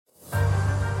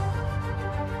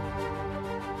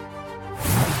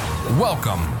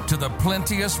Welcome to the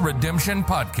Plenteous Redemption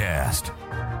Podcast,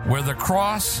 where the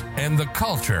cross and the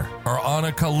culture are on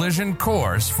a collision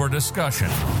course for discussion.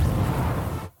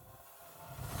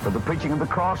 For the preaching of the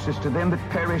cross is to them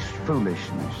that perish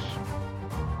foolishness,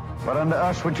 but unto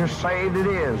us which are saved it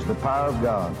is the power of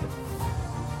God.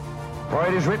 For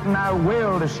it is written, I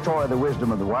will destroy the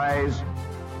wisdom of the wise,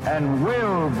 and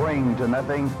will bring to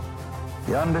nothing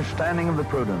the understanding of the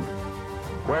prudent.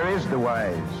 Where is the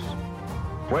wise?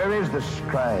 Where is the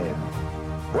scribe?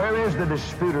 Where is the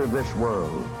disputer of this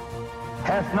world?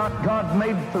 Hath not God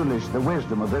made foolish the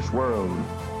wisdom of this world?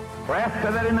 For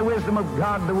after that in the wisdom of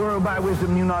God, the world by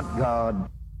wisdom knew not God.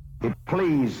 It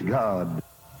pleased God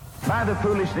by the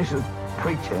foolishness of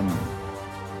preaching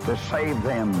to save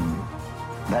them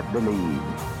that believe.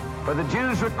 For the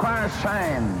Jews require a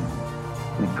sign,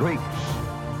 and the Greeks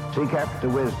seek after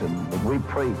wisdom, but we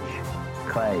preach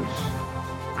Christ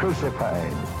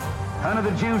crucified. Unto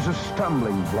the Jews a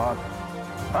stumbling block,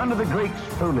 unto the Greeks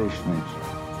foolishness,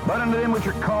 but unto them which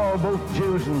are called both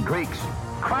Jews and Greeks,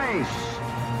 Christ,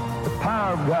 the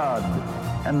power of God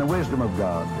and the wisdom of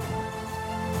God.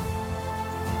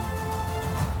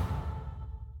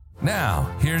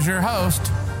 Now, here's your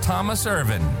host, Thomas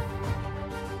Irvin.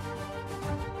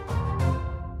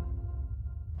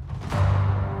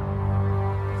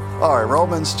 All right,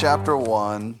 Romans chapter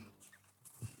 1.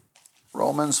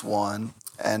 Romans 1.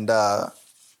 And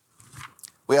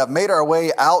we have made our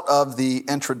way out of the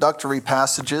introductory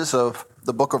passages of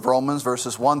the book of Romans,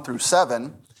 verses 1 through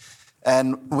 7.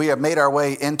 And we have made our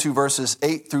way into verses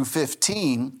 8 through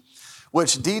 15,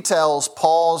 which details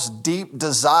Paul's deep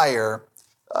desire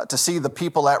to see the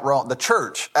people at Rome, the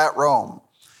church at Rome.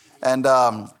 And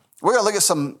we're going to look at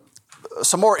some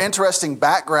more interesting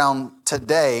background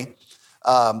today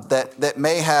that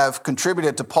may have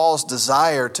contributed to Paul's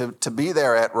desire to be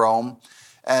there at Rome.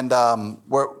 And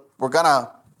we're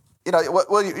gonna,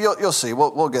 you'll see.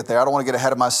 We'll get there. I don't want to get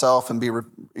ahead of myself and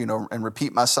and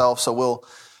repeat myself. So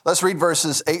let's read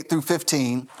verses 8 through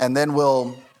 15, and then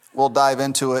we'll dive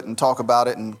into it and talk about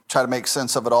it and try to make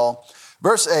sense of it all.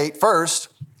 Verse 8, first,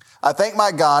 I thank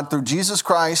my God through Jesus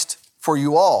Christ for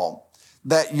you all,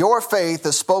 that your faith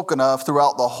is spoken of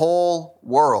throughout the whole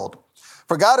world.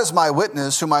 For God is my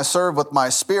witness, whom I serve with my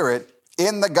spirit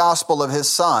in the gospel of his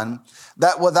Son,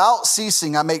 that without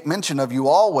ceasing I make mention of you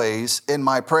always in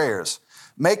my prayers,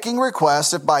 making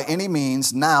request if by any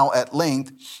means now at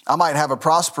length I might have a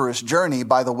prosperous journey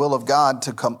by the will of God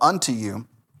to come unto you.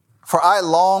 For I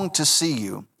long to see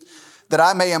you, that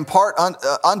I may impart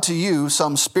unto you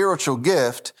some spiritual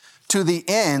gift, to the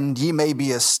end ye may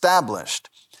be established.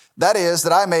 That is,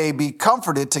 that I may be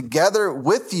comforted together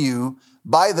with you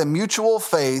by the mutual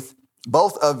faith,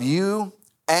 both of you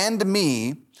and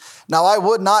me. Now I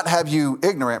would not have you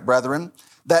ignorant, brethren,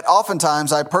 that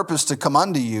oftentimes I purposed to come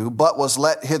unto you, but was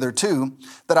let hitherto,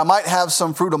 that I might have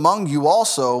some fruit among you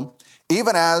also,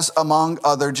 even as among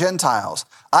other Gentiles.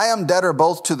 I am debtor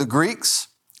both to the Greeks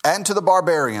and to the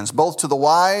barbarians, both to the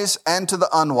wise and to the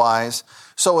unwise.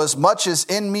 So as much as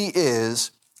in me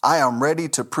is, I am ready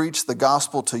to preach the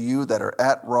gospel to you that are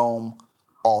at Rome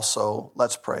also.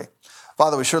 Let's pray.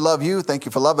 Father, we sure love you. Thank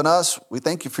you for loving us. We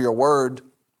thank you for your word.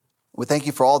 We thank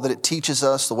you for all that it teaches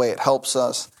us, the way it helps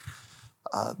us,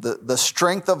 the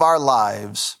strength of our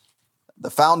lives,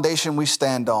 the foundation we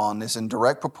stand on is in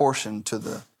direct proportion to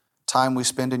the time we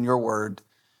spend in your word.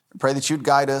 I pray that you'd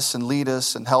guide us and lead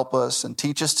us and help us and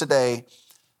teach us today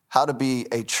how to be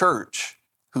a church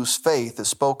whose faith is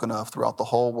spoken of throughout the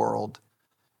whole world.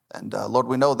 And Lord,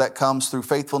 we know that comes through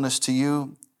faithfulness to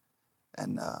you,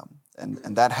 and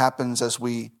that happens as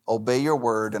we obey your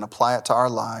word and apply it to our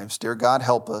lives. Dear God,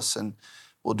 help us, and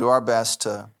we'll do our best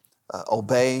to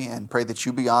obey and pray that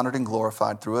you be honored and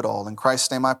glorified through it all. In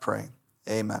Christ's name I pray.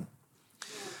 Amen.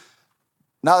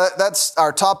 Now that's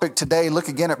our topic today. Look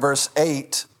again at verse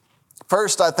 8.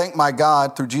 First, I thank my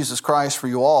God through Jesus Christ for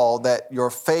you all, that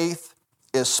your faith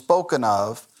is spoken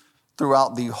of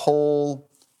throughout the whole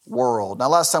world. Now,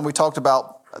 last time we talked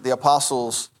about the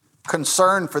apostles'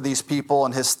 concern for these people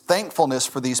and his thankfulness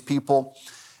for these people.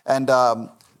 And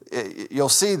you'll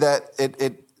see that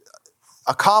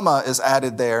a comma is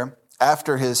added there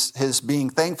after his being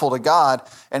thankful to God.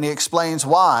 And he explains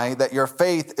why, that your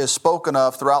faith is spoken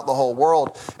of throughout the whole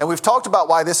world. And we've talked about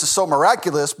why this is so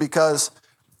miraculous, because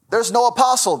there's no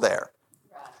apostle there.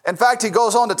 In fact, he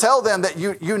goes on to tell them that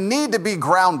you need to be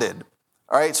grounded.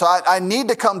 All right, so I need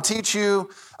to come teach you.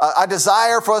 I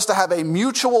desire for us to have a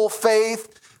mutual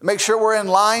faith, make sure we're in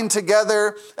line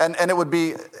together, and it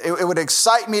would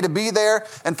excite me to be there.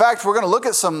 In fact, we're going to look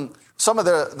at some some of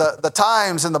the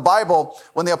times in the Bible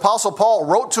when the Apostle Paul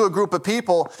wrote to a group of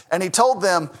people and he told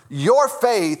them, your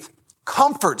faith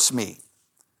comforts me.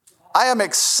 I am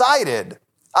excited.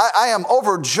 I am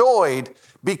overjoyed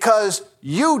because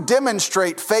you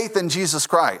demonstrate faith in Jesus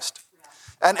Christ.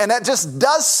 And that just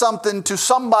does something to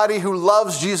somebody who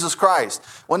loves Jesus Christ.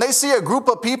 When they see a group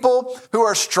of people who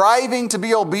are striving to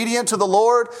be obedient to the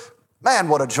Lord, man,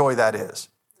 what a joy that is.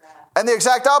 And the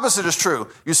exact opposite is true.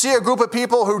 You see a group of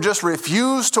people who just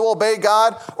refuse to obey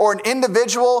God, or an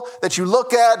individual that you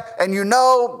look at and you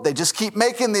know they just keep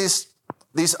making these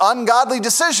ungodly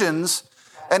decisions,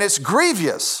 and it's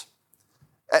grievous.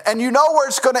 And you know where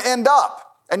it's going to end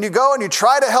up. And you go and you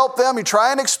try to help them, you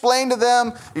try and explain to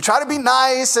them, you try to be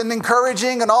nice and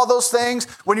encouraging and all those things,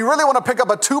 when you really want to pick up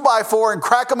a 2x4 and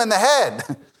crack them in the head.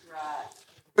 Right.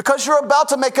 Because you're about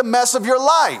to make a mess of your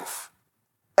life.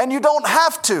 And you don't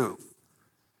have to.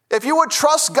 If you would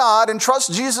trust God and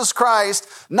trust Jesus Christ,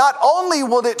 not only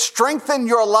would it strengthen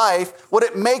your life, would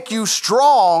it make you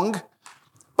strong,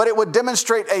 but it would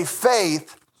demonstrate a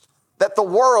faith that the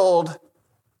world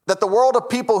of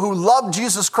people who love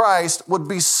Jesus Christ would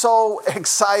be so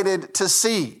excited to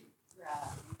see.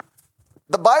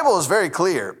 The Bible is very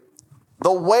clear.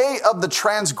 The way of the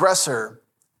transgressor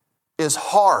is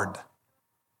hard.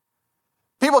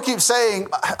 People keep saying,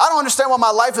 I don't understand why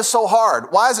my life is so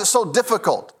hard. Why is it so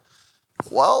difficult?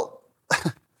 Well,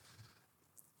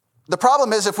 the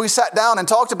problem is if we sat down and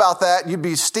talked about that, you'd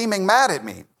be steaming mad at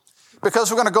me.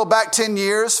 Because we're going to go back 10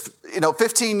 years,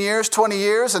 15 years, 20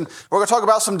 years, and we're going to talk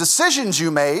about some decisions you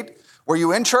made. Were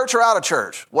you in church or out of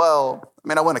church? Well,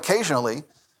 I went occasionally.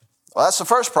 Well, that's the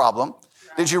first problem.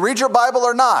 Did you read your Bible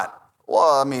or not?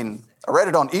 Well, I read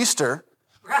it on Easter.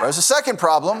 There's a second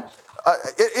problem.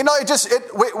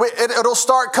 It'll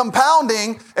start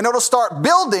compounding and it'll start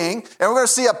building, and we're going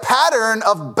to see a pattern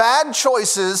of bad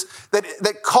choices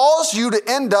that cause you to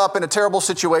end up in a terrible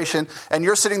situation, and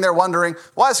you're sitting there wondering,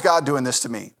 why is God doing this to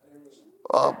me?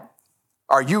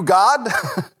 Are you God?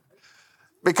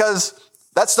 Because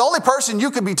that's the only person you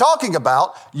could be talking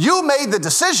about. You made the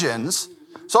decisions.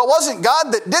 So it wasn't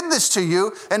God that did this to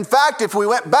you. In fact, if we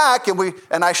went back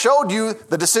and I showed you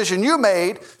the decision you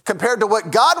made compared to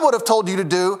what God would have told you to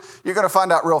do, you're going to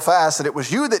find out real fast that it was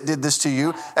you that did this to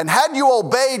you. And had you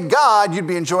obeyed God, you'd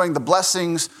be enjoying the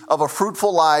blessings of a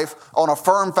fruitful life on a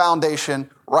firm foundation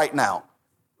right now.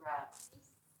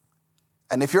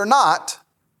 And if you're not,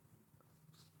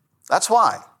 that's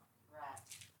why.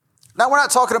 Now, we're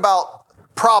not talking about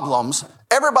problems.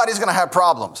 Everybody's going to have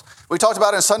problems. We talked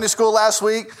about it in Sunday school last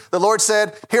week. The Lord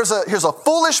said, here's a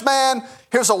foolish man,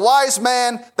 here's a wise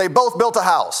man. They both built a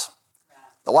house.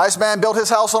 The wise man built his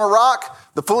house on a rock.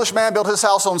 The foolish man built his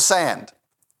house on sand.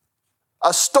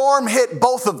 A storm hit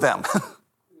both of them.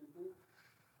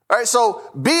 All right, so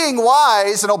being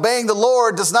wise and obeying the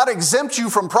Lord does not exempt you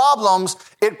from problems.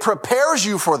 It prepares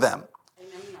you for them.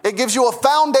 Amen. It gives you a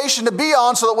foundation to be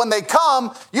on so that when they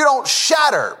come, you don't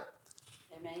shatter.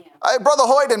 Brother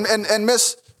Hoyt and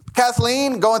Miss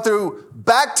Kathleen going through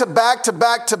back to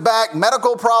back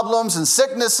medical problems and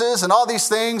sicknesses and all these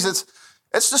things.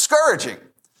 It's discouraging.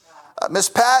 Miss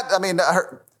Pat,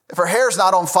 if her hair's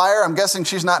not on fire, I'm guessing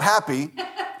she's not happy.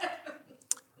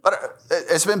 But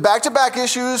it's been back-to-back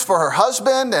issues for her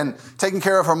husband and taking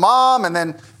care of her mom. And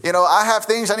then, I have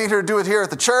things I need her to do here at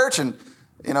the church. And,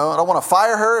 I don't want to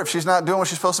fire her if she's not doing what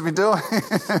she's supposed to be doing.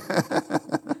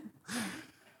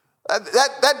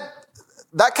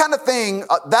 That kind of thing,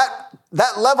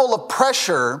 that level of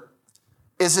pressure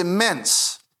is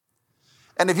immense.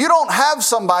 And if you don't have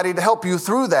somebody to help you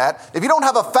through that, if you don't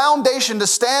have a foundation to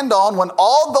stand on when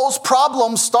all those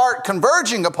problems start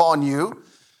converging upon you,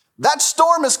 that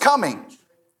storm is coming.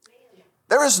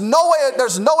 There's no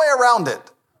way around it.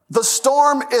 The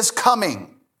storm is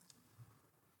coming.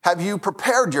 Have you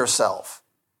prepared yourself?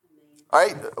 All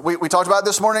right, we talked about it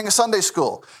this morning in Sunday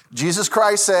school. Jesus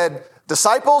Christ said,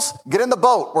 disciples, get in the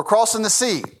boat. We're crossing the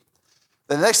sea.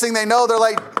 The next thing they know, they're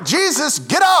like, Jesus,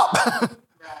 get up.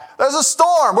 There's a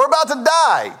storm. We're about to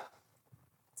die.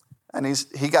 And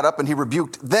he got up and he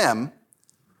rebuked them.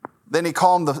 Then he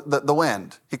calmed the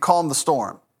wind. He calmed the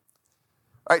storm.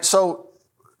 All right, so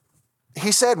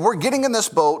he said, we're getting in this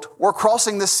boat. We're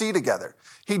crossing this sea together.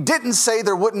 He didn't say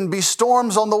there wouldn't be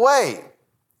storms on the way.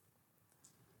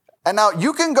 And now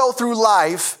you can go through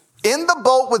life in the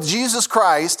boat with Jesus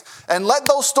Christ and let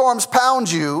those storms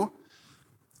pound you,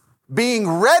 being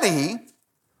ready,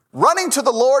 running to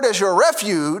the Lord as your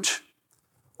refuge,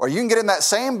 or you can get in that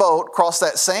same boat, cross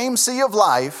that same sea of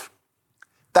life,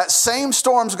 that same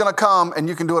storm's going to come and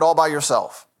you can do it all by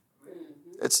yourself.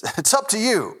 It's up to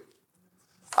you.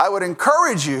 I would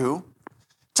encourage you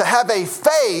to have a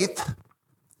faith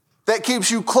that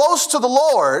keeps you close to the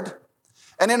Lord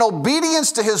and in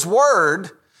obedience to his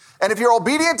word. And if you're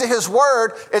obedient to his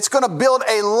word, it's going to build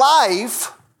a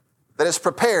life that is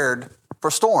prepared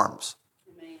for storms,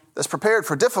 that's prepared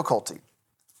for difficulty.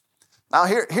 Now,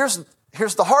 here's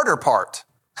the harder part.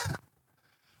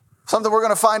 Something we're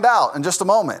going to find out in just a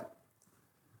moment.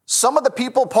 Some of the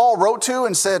people Paul wrote to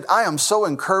and said, I am so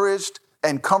encouraged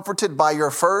and comforted by your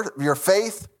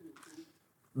faith.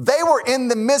 They were in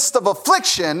the midst of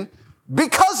affliction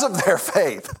because of their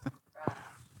faith.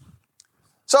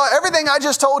 So everything I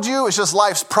just told you is just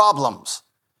life's problems.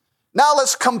 Now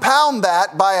let's compound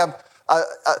that by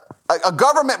a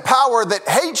government power that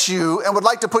hates you and would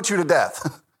like to put you to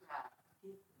death.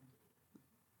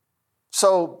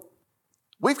 So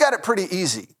we've got it pretty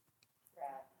easy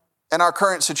in our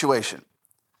current situation.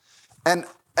 And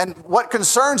what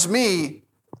concerns me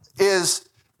is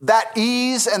that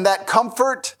ease and that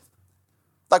comfort.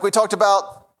 Like we talked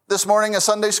about this morning at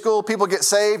Sunday school, people get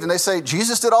saved and they say,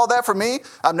 Jesus did all that for me?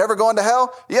 I'm never going to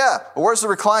hell? Yeah, well, where's the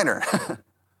recliner?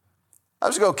 I'm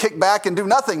just going to kick back and do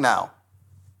nothing now.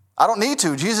 I don't need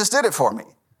to. Jesus did it for me.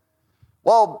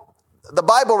 Well, the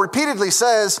Bible repeatedly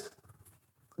says,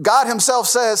 God himself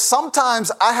says,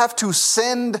 sometimes I have to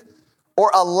send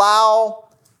or allow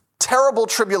terrible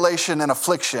tribulation and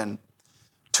affliction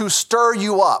to stir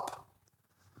you up.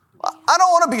 I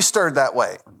don't want to be stirred that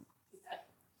way.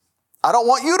 I don't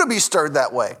want you to be stirred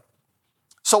that way.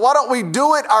 So why don't we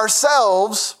do it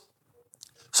ourselves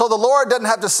so the Lord doesn't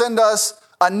have to send us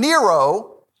a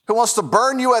Nero who wants to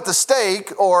burn you at the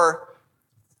stake or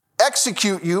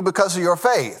execute you because of your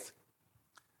faith.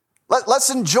 Let's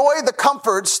enjoy the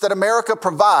comforts that America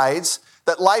provides,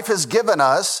 that life has given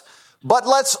us, but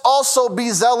let's also be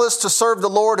zealous to serve the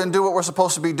Lord and do what we're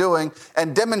supposed to be doing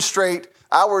and demonstrate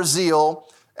our zeal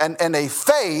and a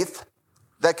faith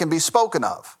that can be spoken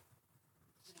of.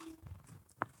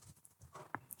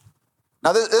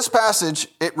 Now, this passage,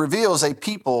 it reveals a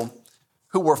people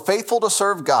who were faithful to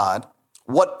serve God,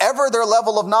 whatever their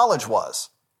level of knowledge was.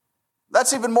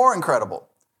 That's even more incredible.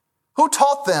 Who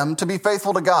taught them to be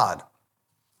faithful to God?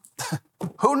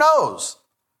 Who knows?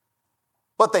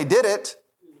 But they did it.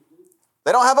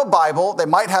 They don't have a Bible. They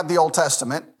might have the Old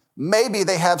Testament. Maybe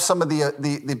they have some of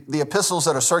the epistles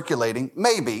that are circulating.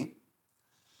 Maybe.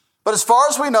 But as far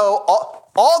as we know,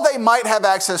 all they might have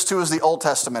access to is the Old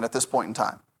Testament at this point in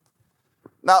time.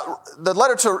 Now, the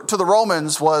letter to the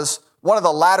Romans was one of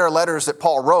the latter letters that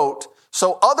Paul wrote.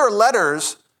 So other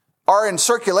letters are in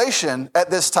circulation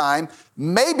at this time.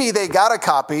 Maybe they got a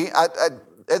copy.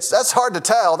 That's hard to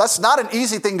tell. That's not an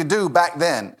easy thing to do back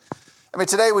then. I mean,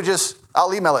 today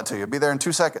I'll email it to you. Be there in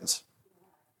 2 seconds.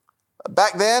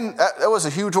 Back then, it was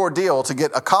a huge ordeal to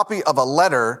get a copy of a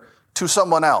letter to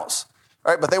someone else.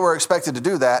 Right? But they were expected to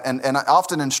do that and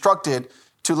often instructed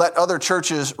to let other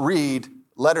churches read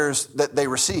letters that they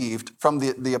received from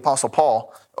the Apostle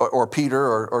Paul or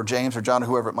Peter or James or John or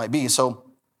whoever it might be. So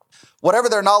whatever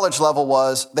their knowledge level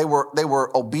was, they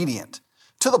were obedient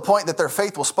to the point that their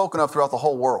faith was spoken of throughout the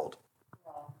whole world.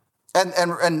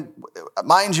 And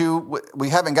mind you, we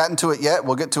haven't gotten to it yet.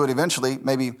 We'll get to it eventually,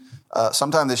 maybe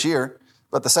sometime this year.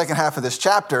 But the second half of this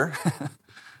chapter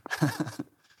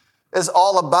is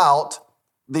all about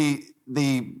the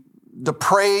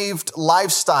depraved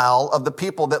lifestyle of the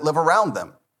people that live around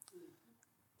them.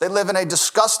 They live in a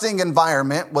disgusting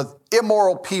environment with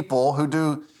immoral people who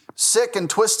do sick and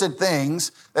twisted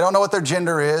things. They don't know what their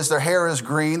gender is. Their hair is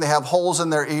green. They have holes in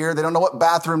their ear. They don't know what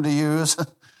bathroom to use.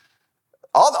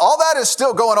 All that is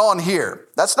still going on here.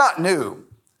 That's not new.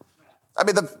 I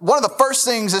mean, one of the first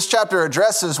things this chapter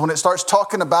addresses when it starts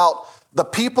talking about the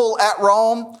people at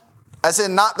Rome, as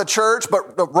in not the church,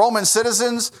 but the Roman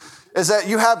citizens, is that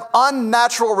you have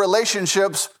unnatural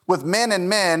relationships with men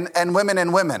and women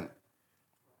and women.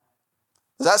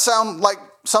 Does that sound like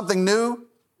something new?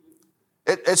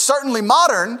 It's certainly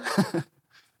modern.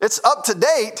 It's up to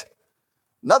date.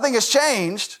 Nothing has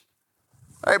changed.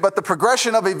 Right? But the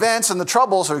progression of events and the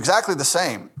troubles are exactly the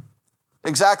same.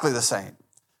 Exactly the same.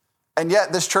 And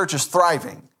yet this church is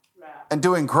thriving and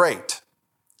doing great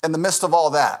in the midst of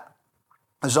all that.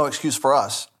 There's no excuse for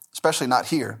us, especially not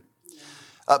here.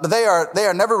 But they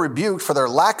are never rebuked for their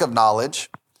lack of knowledge.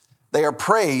 They are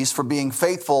praised for being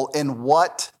faithful in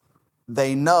what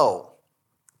they know.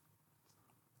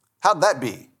 How'd that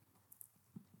be?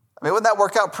 I mean, wouldn't that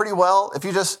work out pretty well if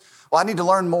you just, I need to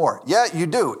learn more. Yeah, you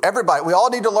do. Everybody, we all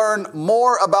need to learn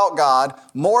more about God,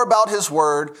 more about his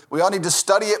word. We all need to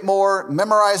study it more,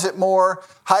 memorize it more,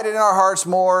 hide it in our hearts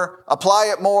more,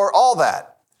 apply it more, all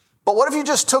that. But what if you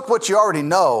just took what you already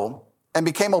know and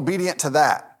became obedient to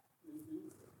that?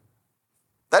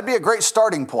 That'd be a great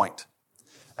starting point.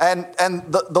 And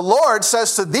the Lord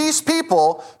says to these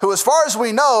people who, as far as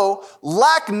we know,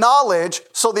 lack knowledge,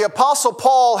 so the Apostle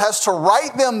Paul has to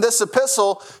write them this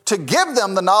epistle to give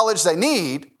them the knowledge they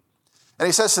need. And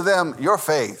he says to them, your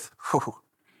faith,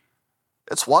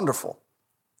 it's wonderful.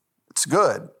 It's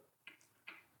good.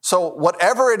 So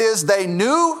whatever it is they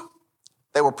knew,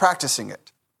 they were practicing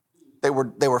it. They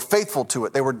were faithful to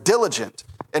it. They were diligent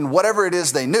in whatever it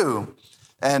is they knew.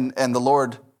 And the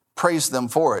Lord praised them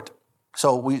for it.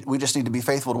 So we just need to be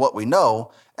faithful to what we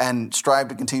know and strive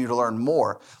to continue to learn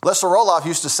more. Lester Roloff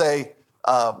used to say,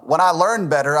 when I learned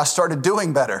better, I started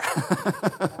doing better.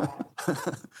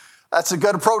 That's a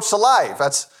good approach to life.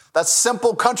 That's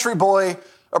simple country boy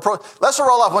approach. Lester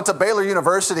Roloff went to Baylor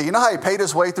University. You know how he paid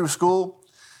his way through school?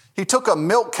 He took a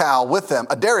milk cow with him,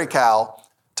 a dairy cow,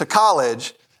 to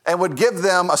college and would give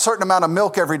them a certain amount of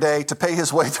milk every day to pay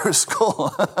his way through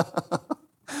school.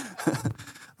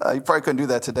 You probably couldn't do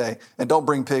that today. And don't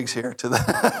bring pigs here to the...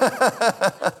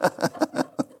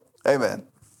 Amen.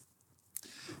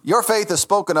 Your faith is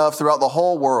spoken of throughout the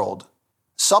whole world.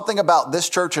 Something about this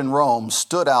church in Rome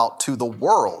stood out to the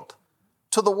world.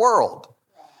 To the world.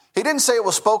 He didn't say it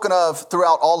was spoken of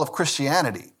throughout all of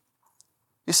Christianity.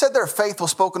 He said their faith was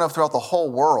spoken of throughout the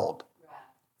whole world.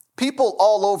 People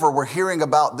all over were hearing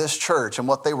about this church and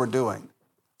what they were doing.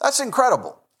 That's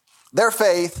incredible. Their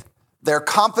faith, their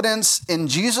confidence in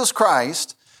Jesus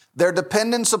Christ, their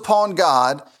dependence upon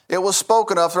God, it was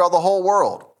spoken of throughout the whole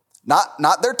world.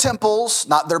 Not their temples,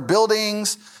 not their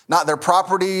buildings, not their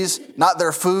properties, not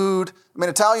their food. I mean,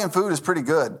 Italian food is pretty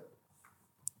good.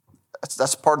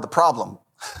 That's part of the problem.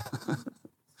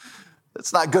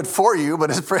 It's not good for you,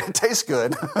 but it tastes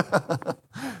good.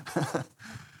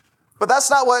 But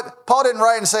that's not what, Paul didn't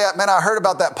write and say, man, I heard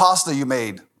about that pasta you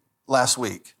made last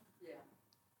week.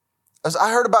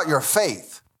 I heard about your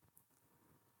faith.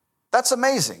 That's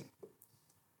amazing.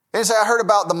 He didn't say, I heard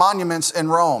about the monuments in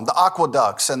Rome, the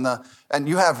aqueducts, and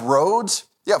you have roads.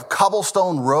 You have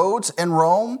cobblestone roads in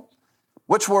Rome,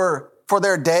 which were, for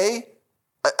their day,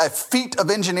 a feat of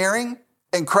engineering,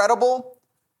 incredible.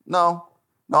 No,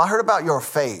 I heard about your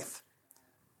faith.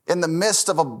 In the midst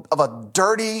of a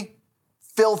dirty,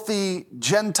 filthy,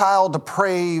 Gentile,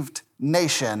 depraved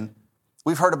nation,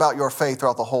 we've heard about your faith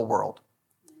throughout the whole world.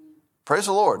 Praise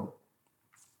the Lord.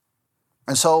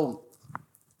 And so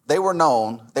they were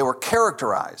known, they were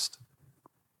characterized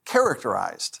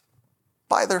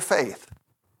by their faith.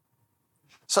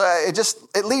 So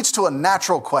it leads to a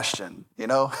natural question, you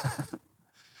know.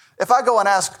 If I go and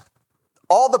ask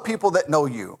all the people that know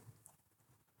you,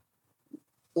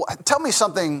 tell me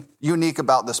something unique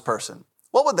about this person,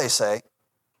 what would they say?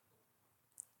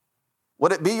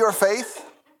 Would it be your faith?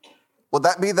 Would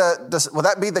that be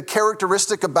the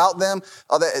characteristic about them?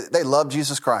 Oh, they love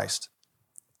Jesus Christ.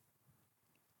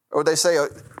 Or would they say, oh,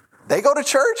 they go to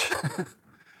church?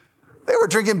 They were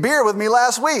drinking beer with me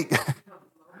last week.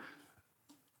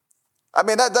 I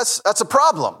mean, that's a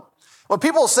problem. When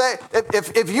people say,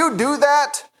 if you do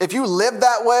that, if you live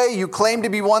that way, you claim to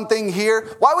be one thing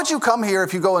here, why would you come here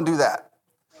if you go and do that?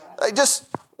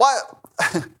 Why?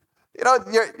 You know,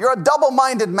 you're a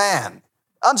double-minded man,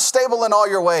 unstable in all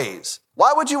your ways.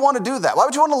 Why would you want to do that? Why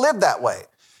would you want to live that way?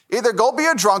 Either go be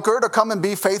a drunkard or come and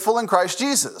be faithful in Christ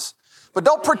Jesus. But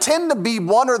don't pretend to be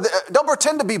don't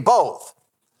pretend to be both,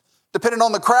 depending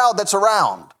on the crowd that's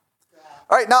around.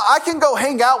 All right, now I can go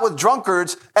hang out with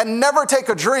drunkards and never take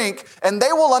a drink, and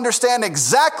they will understand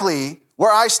exactly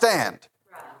where I stand.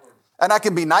 And I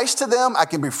can be nice to them, I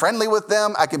can be friendly with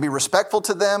them, I can be respectful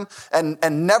to them, and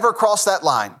never cross that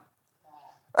line.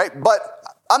 All right, but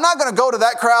I'm not going to go to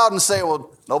that crowd and say,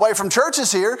 well, nobody from church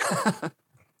is here.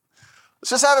 Let's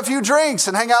just have a few drinks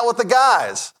and hang out with the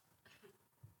guys.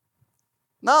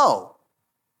 No,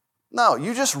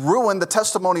 you just ruined the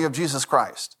testimony of Jesus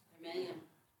Christ. Amen.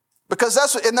 Because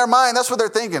that's in their mind, that's what they're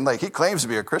thinking. Like, he claims to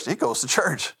be a Christian. He goes to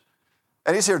church.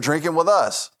 And he's here drinking with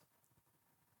us.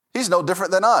 He's no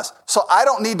different than us. So I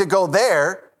don't need to go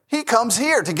there. He comes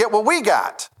here to get what we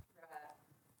got.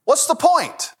 What's the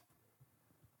point?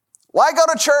 Why go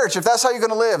to church if that's how you're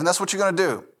going to live and that's what you're going to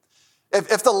do?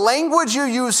 If the language you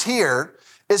use here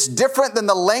is different than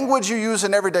the language you use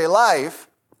in everyday life,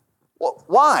 well,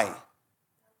 why?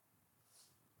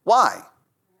 Why?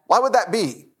 Why would that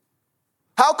be?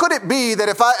 How could it be that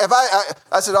if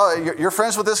I said, oh, you're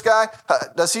friends with this guy?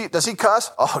 Does he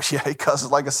cuss? Oh, yeah, he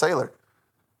cusses like a sailor.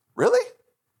 Really?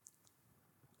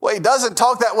 Well, he doesn't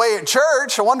talk that way at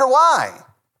church. I wonder why.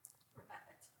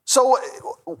 So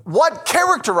what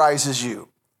characterizes you?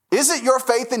 Is it your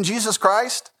faith in Jesus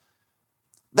Christ?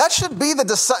 That should be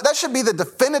the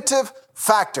definitive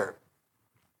factor.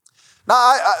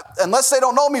 Now, unless they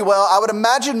don't know me well, I would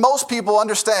imagine most people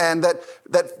understand that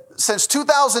since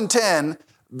 2010,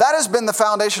 that has been the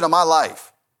foundation of my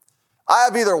life. I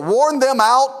have either worn them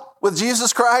out with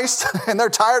Jesus Christ and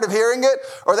they're tired of hearing it,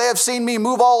 or they have seen me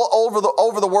move all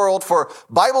over the world for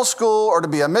Bible school or to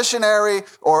be a missionary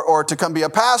or to come be a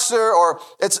pastor, or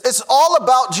it's all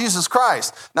about Jesus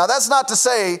Christ. Now, that's not to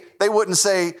say they wouldn't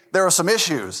say there are some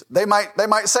issues. They might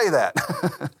say that.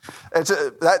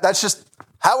 That's just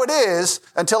how it is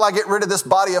until I get rid of this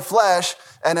body of flesh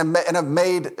and have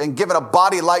made and given a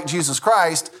body like Jesus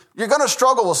Christ. You're going to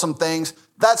struggle with some things.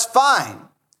 That's fine.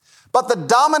 But the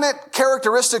dominant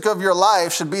characteristic of your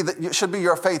life should be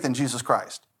your faith in Jesus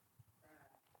Christ.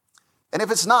 And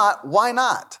if it's not, why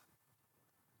not?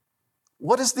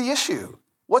 What is the issue?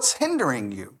 What's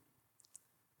hindering you?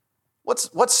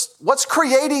 What's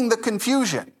creating the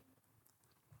confusion?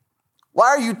 Why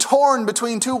are you torn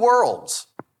between two worlds?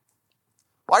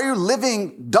 Why are you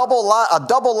living a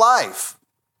double life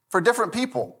for different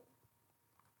people?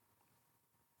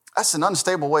 That's an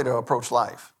unstable way to approach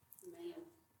life.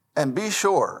 And be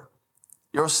sure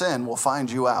your sin will find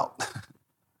you out.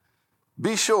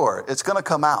 Be sure it's going to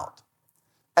come out.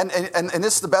 And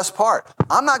this is the best part.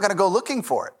 I'm not going to go looking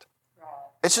for it.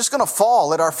 It's just going to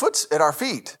fall at our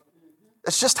feet.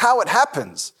 It's just how it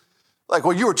happens. Like,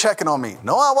 well, you were checking on me.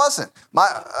 No, I wasn't.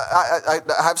 I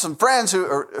have some friends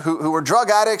who were drug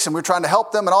addicts, and we're trying to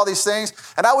help them and all these things.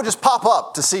 And I would just pop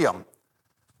up to see them.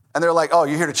 And they're like, oh,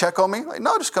 you're here to check on me? Like,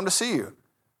 no, just come to see you.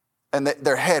 And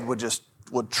their head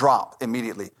would drop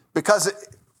immediately, because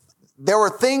there were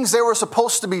things they were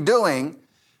supposed to be doing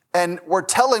and were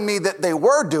telling me that they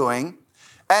were doing.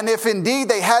 And if indeed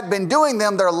they had been doing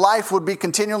them, their life would be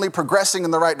continually progressing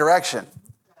in the right direction.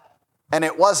 And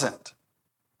it wasn't.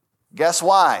 Guess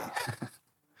why?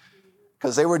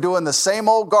 Because they were doing the same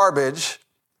old garbage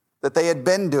that they had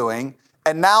been doing.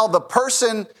 And now the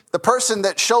person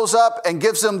that shows up and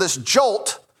gives them this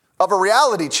jolt of a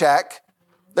reality check,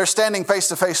 they're standing face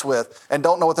to face with and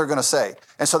don't know what they're going to say.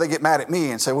 And so they get mad at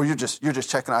me and say, well, you're just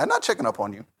checking up. I'm not checking up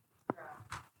on you.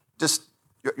 Just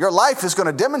your life is going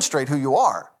to demonstrate who you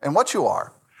are and what you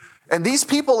are. And these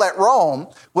people at Rome,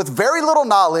 with very little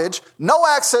knowledge, no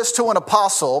access to an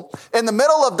apostle, in the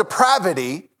middle of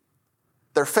depravity,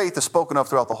 their faith is spoken of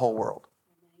throughout the whole world.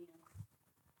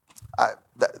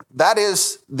 That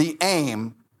is the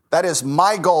aim. That is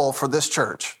my goal for this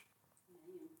church.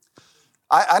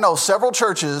 I know several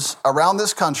churches around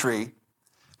this country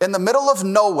in the middle of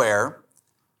nowhere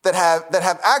that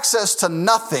have access to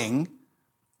nothing,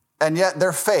 and yet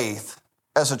their faith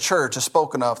as a church is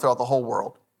spoken of throughout the whole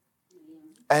world.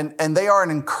 And they are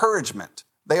an encouragement.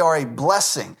 They are a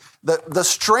blessing. The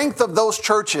strength of those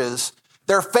churches,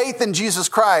 their faith in Jesus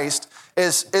Christ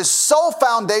is so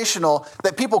foundational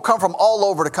that people come from all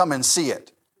over to come and see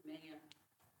it.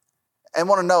 And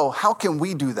want to know, how can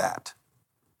we do that?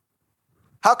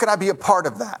 How can I be a part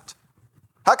of that?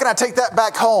 How can I take that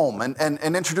back home and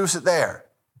introduce it there?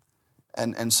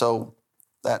 And so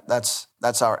that's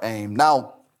our aim.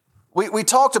 Now, we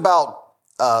talked about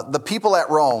the people at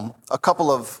Rome a couple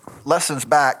of lessons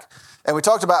back, and we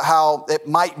talked about how it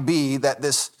might be that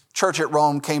this church at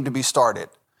Rome came to be started.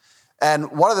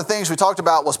 And one of the things we talked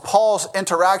about was Paul's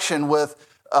interaction with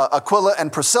Aquila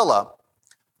and Priscilla,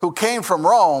 who came from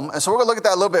Rome. And so we're going to look at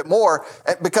that a little bit more,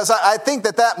 because I think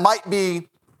that might be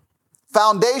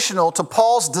foundational to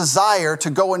Paul's desire to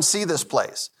go and see this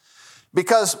place.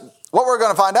 Because what we're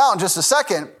going to find out in just a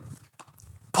second,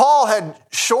 Paul had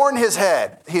shorn his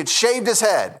head. He had shaved his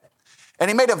head. And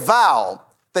he made a vow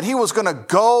that he was going to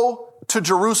go to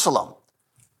Jerusalem,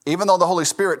 even though the Holy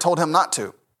Spirit told him not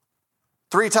to.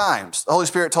 3 times, the Holy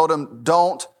Spirit told him,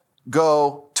 don't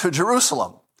go to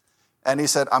Jerusalem. And he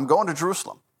said, I'm going to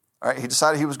Jerusalem. All right, he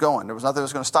decided he was going. There was nothing that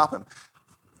was going to stop him.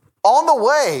 On the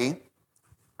way,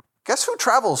 guess who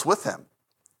travels with him?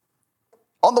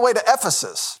 On the way to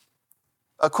Ephesus,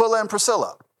 Aquila and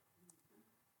Priscilla.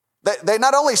 They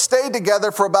not only stayed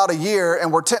together for about a year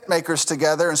and were tent makers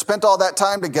together and spent all that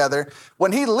time together.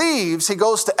 When he leaves, he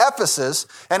goes to Ephesus,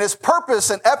 and his purpose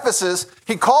in Ephesus,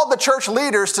 he called the church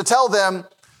leaders to tell them,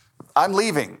 I'm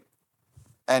leaving,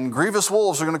 and grievous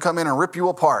wolves are going to come in and rip you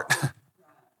apart.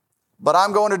 But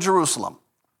I'm going to Jerusalem.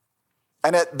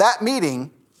 And at that meeting,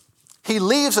 he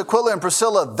leaves Aquila and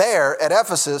Priscilla there at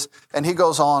Ephesus, and he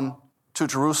goes on to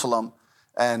Jerusalem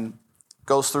and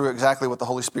goes through exactly what the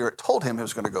Holy Spirit told him he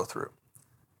was going to go through.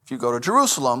 If you go to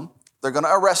Jerusalem, they're going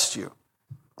to arrest you,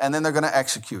 and then they're going to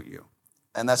execute you.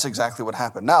 And that's exactly what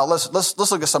happened. Now, let's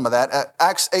look at some of that. At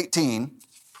Acts 18,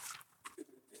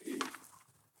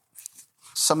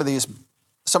 some of this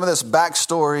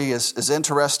backstory is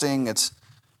interesting. It's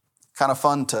kind of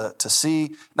fun to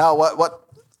see. Now, what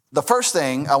the first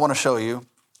thing I want to show you,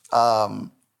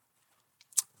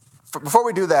 before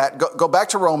we do that, go back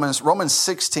to Romans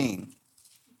 16.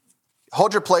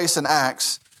 Hold your place in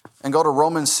Acts and go to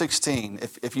Romans 16.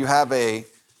 If you have a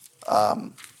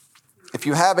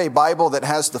Bible that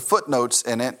has the footnotes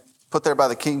in it, put there by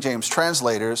the King James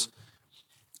translators,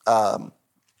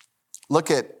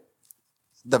 look at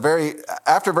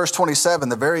after verse 27,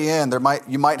 the very end,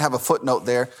 you might have a footnote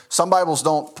there. Some Bibles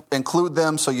don't include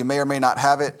them, so you may or may not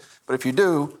have it. But if you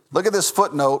do, look at this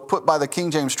footnote put by the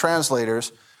King James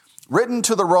translators, written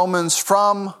to the Romans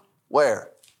from where?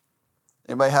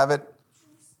 Anybody have it?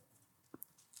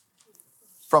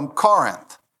 From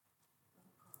Corinth,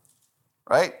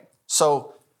 right?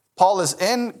 So Paul is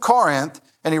in Corinth,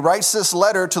 and he writes this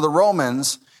letter to the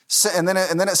Romans, and then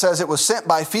it says it was sent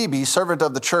by Phoebe, servant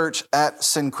of the church at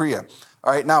Cenchrea.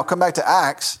 All right, now come back to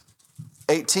Acts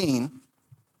 18,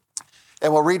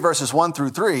 and we'll read verses 1 through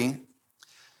 3.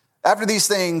 After these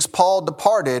things, Paul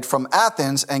departed from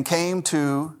Athens and came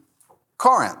to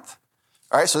Corinth.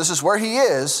 All right, so this is where he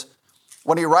is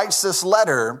when he writes this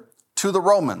letter to the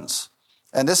Romans.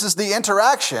 And this is the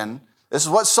interaction. This is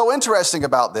what's so interesting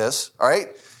about this, all right?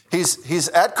 He's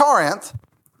at Corinth.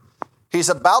 He's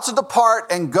about to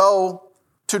depart and go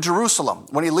to Jerusalem.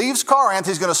 When he leaves Corinth,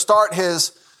 he's going to start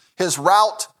his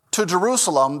route to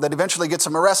Jerusalem that eventually gets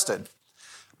him arrested.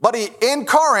 But in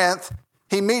Corinth,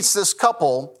 he meets this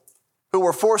couple who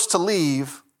were forced to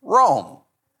leave Rome.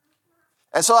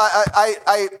 And so I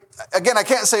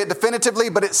can't say it definitively,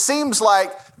 but it seems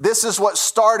like this is what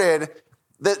started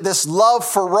this love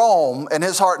for Rome in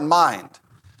his heart and mind.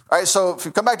 All right, so if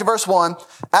you come back to verse 1,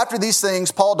 after these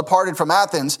things, Paul departed from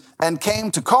Athens and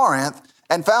came to Corinth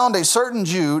and found a certain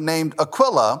Jew named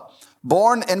Aquila,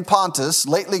 born in Pontus,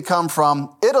 lately come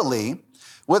from Italy,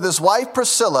 with his wife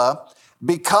Priscilla,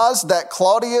 because that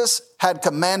Claudius had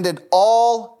commanded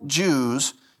all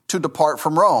Jews to depart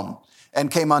from Rome, and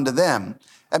came unto them.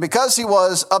 And because he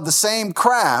was of the same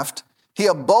craft, he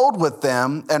abode with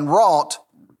them and wrought,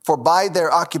 for by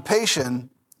their occupation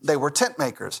they were tent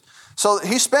makers. So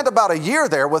he spent about a year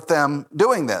there with them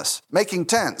doing this, making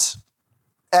tents.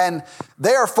 And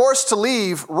they are forced to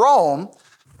leave Rome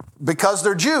because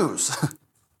they're Jews,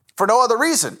 for no other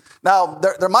reason. Now,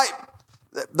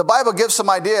 the Bible gives some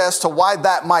idea as to why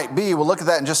that might be. We'll look at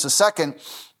that in just a second.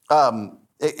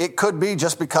 It could be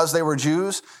just because they were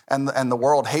Jews and the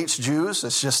world hates Jews.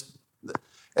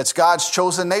 It's God's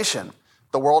chosen nation.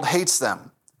 The world hates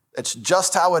them. It's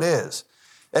just how it is.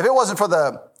 If it wasn't for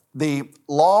the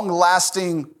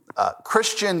long-lasting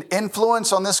Christian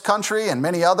influence on this country and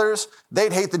many others,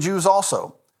 they'd hate the Jews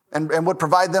also and would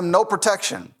provide them no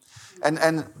protection.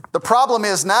 And the problem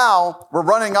is now we're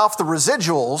running off the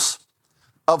residuals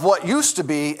of what used to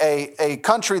be a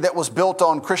country that was built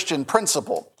on Christian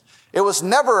principle. It was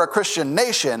never a Christian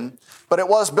nation, but it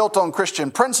was built on Christian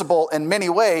principle in many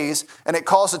ways, and it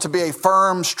caused it to be a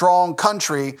firm, strong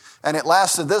country, and it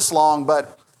lasted this long,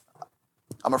 but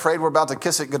I'm afraid we're about to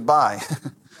kiss it goodbye.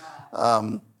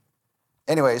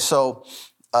 Anyway, so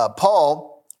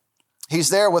Paul, he's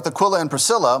there with Aquila and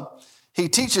Priscilla. He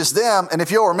teaches them, and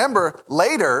if you'll remember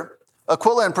later,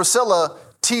 Aquila and Priscilla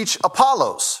teach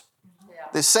Apollos,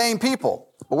 the same people.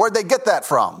 But where'd they get that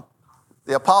from?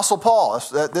 The Apostle Paul.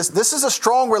 This is a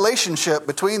strong relationship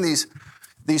between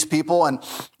these people, and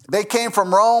they came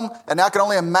from Rome, and I can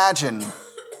only imagine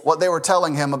what they were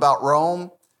telling him about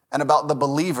Rome and about the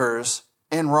believers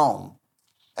in Rome.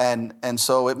 And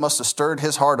so it must have stirred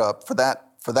his heart up for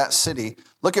that city.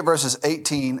 Look at verses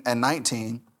 18 and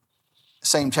 19,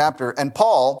 same chapter. And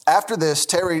Paul, after this,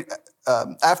 tarried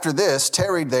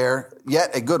there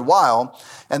yet a good while,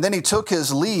 and then he took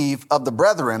his leave of the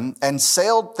brethren and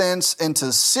sailed thence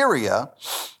into Syria,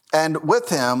 and with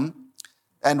him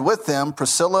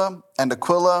Priscilla and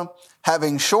Aquila,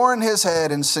 having shorn his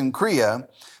head in Cenchrea,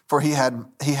 for he had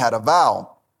a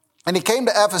vow. And he came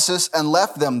to Ephesus and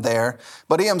left them there,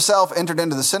 but he himself entered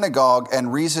into the synagogue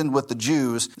and reasoned with the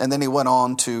Jews, and then he went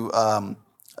on to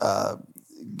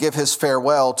give his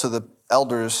farewell to the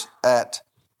elders at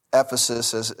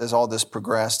Ephesus as all this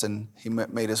progressed, and he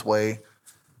made his way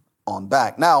on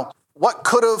back. Now, what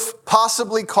could have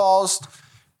possibly caused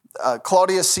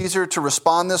Claudius Caesar to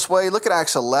respond this way? Look at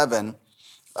Acts 11.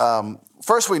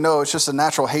 First, we know it's just a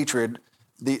natural hatred.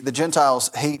 The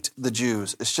Gentiles hate the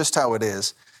Jews. It's just how it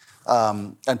is.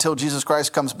 Until Jesus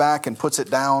Christ comes back and puts it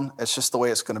down, it's just the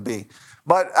way it's going to be.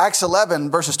 But Acts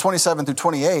 11, verses 27 through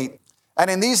 28, and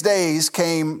in these days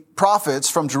came prophets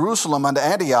from Jerusalem unto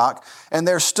Antioch, and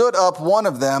there stood up one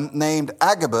of them named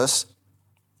Agabus.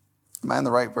 Am I in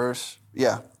the right verse?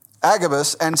 Yeah.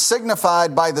 Agabus, and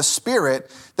signified by the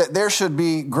Spirit that there should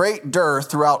be great dearth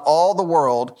throughout all the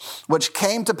world, which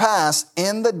came to pass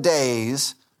in the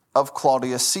days of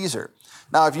Claudius Caesar.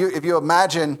 Now, if you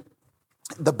imagine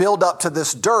the build up to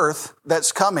this dearth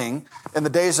that's coming in the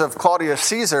days of Claudius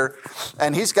Caesar,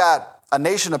 and he's got a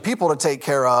nation of people to take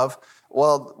care of,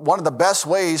 well, one of the best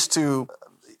ways to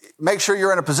make sure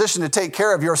you're in a position to take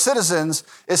care of your citizens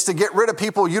is to get rid of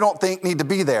people you don't think need to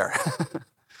be there.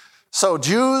 So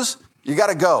Jews, you got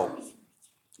to go.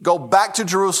 Go back to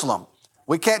Jerusalem.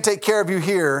 We can't take care of you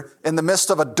here in the midst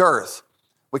of a dearth.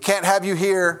 We can't have you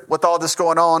here with all this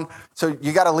going on. So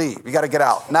you got to leave. You got to get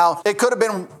out. Now, it could have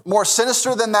been more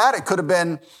sinister than that. It could have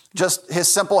been just his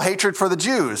simple hatred for the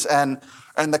Jews and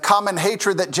the common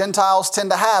hatred that Gentiles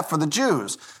tend to have for the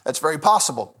Jews. That's very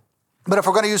possible. But if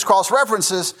we're going to use cross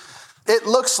references, it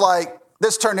looks like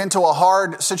this turned into a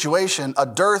hard situation, a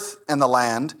dearth in the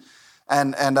land.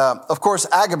 And of course,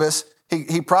 Agabus,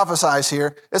 he prophesies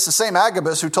here. It's the same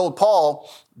Agabus who told Paul,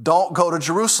 don't go to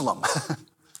Jerusalem.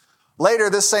 Later,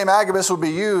 this same Agabus would be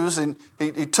used, and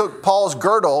he took Paul's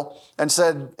girdle and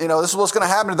said, this is what's going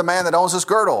to happen to the man that owns this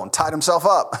girdle, and tied himself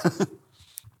up.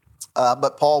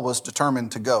 But Paul was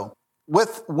determined to go.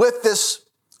 With this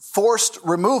forced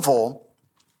removal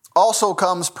also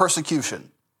comes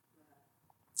persecution.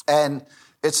 And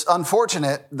it's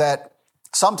unfortunate that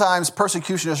sometimes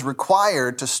persecution is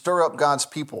required to stir up God's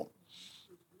people.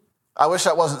 I wish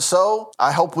that wasn't so.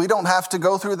 I hope we don't have to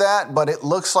go through that, but it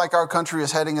looks like our country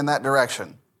is heading in that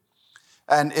direction.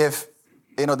 And if,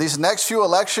 these next few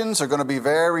elections are going to be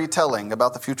very telling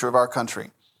about the future of our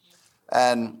country.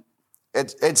 And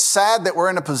it's sad that we're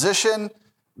in a position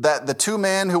that the two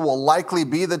men who will likely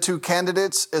be the two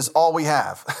candidates is all we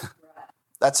have.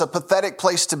 That's a pathetic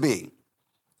place to be.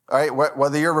 All right,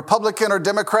 whether you're Republican or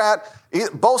Democrat,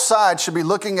 both sides should be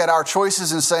looking at our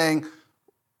choices and saying,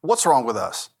 what's wrong with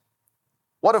us?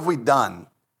 What have we done?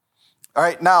 All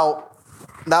right, now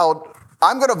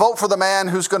I'm going to vote for the man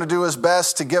who's going to do his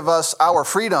best to give us our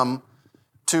freedom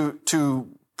to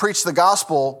preach the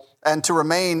gospel and to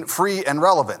remain free and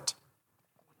relevant.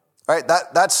 All right,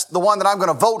 that's the one that I'm going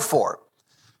to vote for.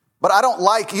 But I don't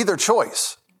like either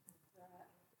choice.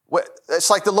 It's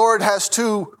like the Lord has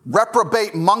two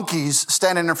reprobate monkeys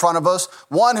standing in front of us,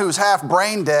 one who's half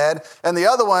brain dead and the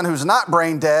other one who's not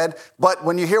brain dead. But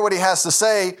when you hear what he has to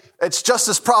say, it's just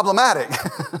as problematic.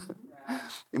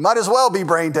 You might as well be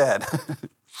brain dead.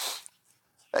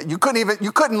 You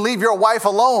couldn't leave your wife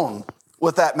alone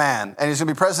with that man, and he's going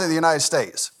to be president of the United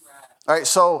States. All right,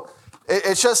 so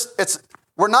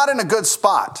we're not in a good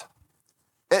spot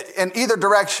in either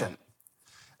direction.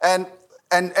 And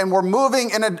we're moving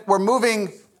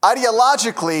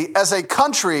ideologically as a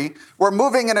country, we're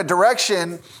moving in a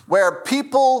direction where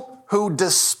people who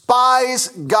despise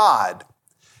God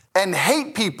and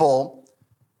hate people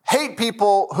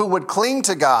who would cling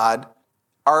to God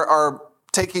are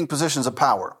taking positions of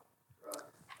power.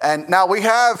 And now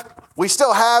we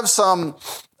still have some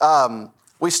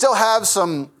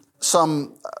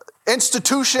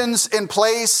institutions in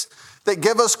place that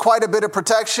give us quite a bit of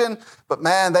protection, but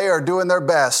man, they are doing their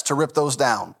best to rip those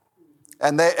down.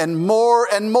 And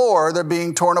more they're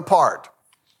being torn apart.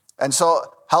 And so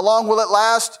how long will it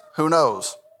last? Who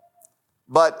knows?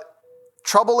 But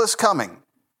trouble is coming.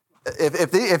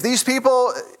 If these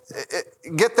people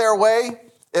get their way,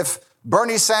 if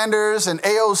Bernie Sanders and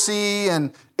AOC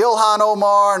and Ilhan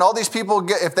Omar and all these people,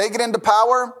 if they get into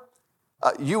power,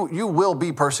 you will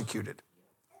be persecuted.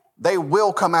 They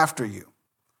will come after you.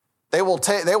 They will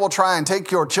try and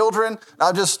take your children.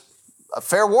 Now, just a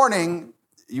fair warning,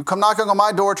 you come knocking on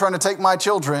my door trying to take my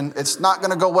children, it's not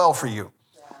going to go well for you.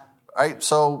 Right?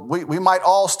 So we might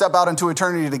all step out into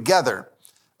eternity together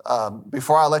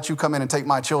before I let you come in and take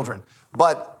my children.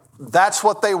 But that's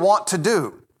what they want to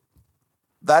do.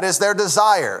 That is their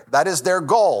desire. That is their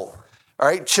goal. All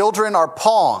right? Children are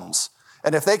pawns.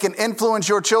 And if they can influence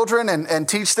your children and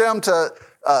teach them to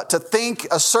think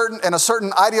in a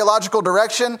certain ideological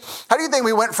direction. How do you think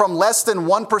we went from less than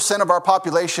 1% of our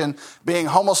population being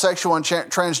homosexual and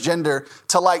transgender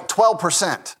to like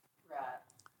 12%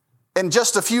 in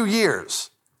just a few years?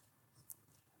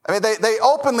 I mean, they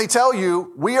openly tell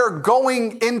you, we are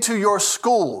going into your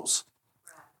schools.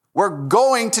 We're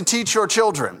going to teach your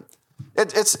children.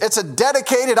 It's a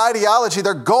dedicated ideology.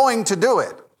 They're going to do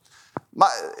it.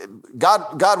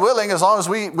 God willing, as long as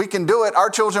we can do it, our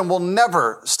children will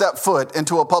never step foot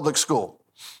into a public school.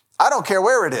 I don't care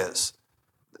where it is.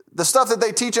 The stuff that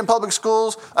they teach in public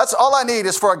schools, that's all I need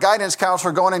is for a guidance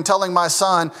counselor going and telling my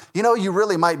son, you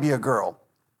really might be a girl.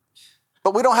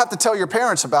 But we don't have to tell your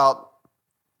parents about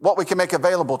what we can make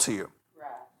available to you.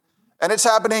 And it's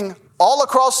happening all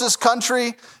across this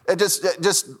country. It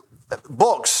just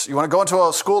books. You want to go into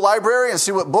a school library and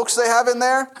see what books they have in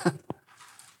there?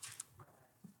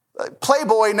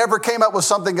 Playboy never came up with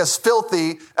something as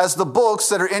filthy as the books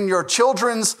that are in your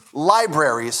children's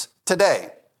libraries today.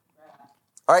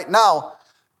 All right, now,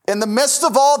 in the midst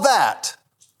of all that's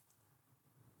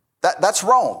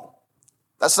Rome.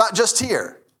 That's not just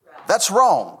here. That's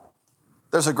Rome.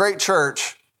 There's a great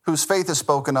church whose faith is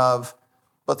spoken of,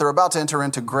 but they're about to enter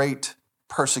into great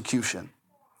persecution.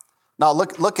 Now,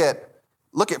 look at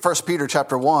 1 Peter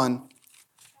chapter 1.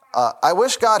 I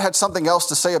wish God had something else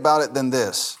to say about it than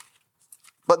this.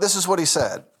 But this is what he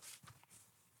said.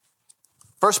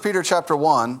 1 Peter chapter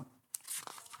 1,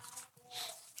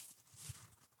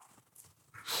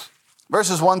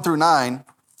 verses 1 through 9.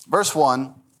 Verse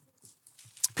 1,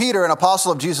 Peter, an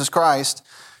apostle of Jesus Christ,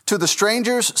 to the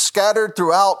strangers scattered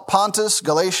throughout Pontus,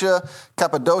 Galatia,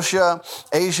 Cappadocia,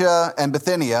 Asia, and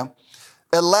Bithynia,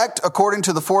 elect according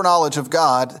to the foreknowledge of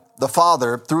God the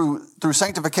Father through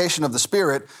sanctification of the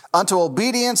Spirit, unto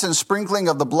obedience and sprinkling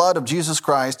of the blood of Jesus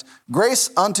Christ, grace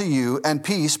unto you and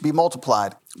peace be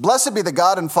multiplied. Blessed be the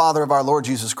God and Father of our Lord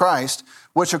Jesus Christ,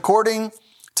 which according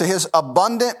to his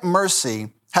abundant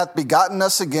mercy hath begotten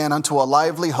us again unto a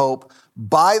lively hope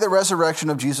by the resurrection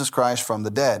of Jesus Christ from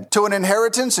the dead, to an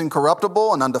inheritance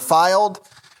incorruptible and undefiled,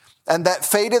 and that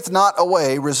fadeth not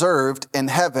away, reserved in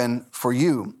heaven for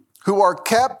you, who are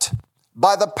kept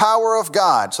by the power of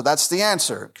God. So that's the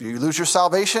answer. Do you lose your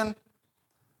salvation?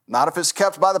 Not if it's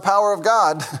kept by the power of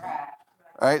God.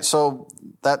 All right, so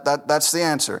that's the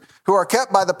answer. Who are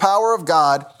kept by the power of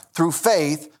God through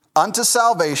faith unto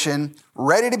salvation,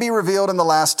 ready to be revealed in the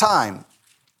last time,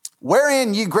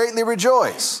 wherein ye greatly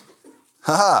rejoice.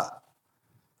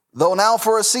 Though now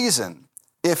for a season,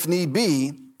 if need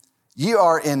be, ye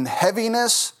are in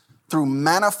heaviness through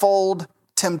manifold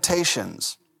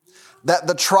temptations, that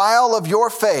the trial of your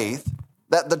faith,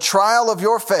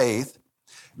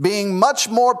 being much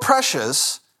more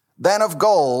precious than of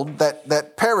gold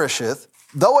that perisheth,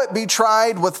 though it be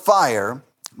tried with fire,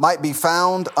 might be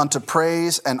found unto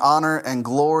praise and honor and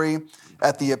glory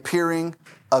at the appearing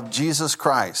of Jesus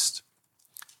Christ.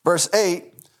 Verse 8,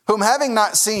 whom having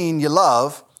not seen ye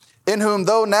love, in whom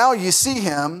though now ye see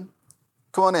him,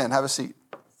 come on in, have a seat.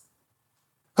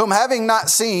 Whom having not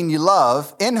seen ye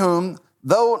love, in whom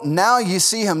though now ye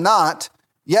see him not,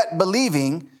 yet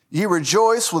believing, ye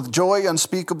rejoice with joy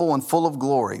unspeakable and full of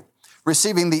glory,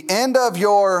 receiving the end of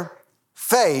your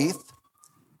faith,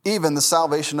 even the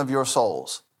salvation of your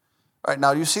souls. All right,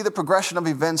 now you see the progression of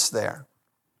events there.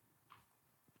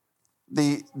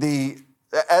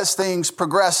 As things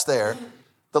progress there,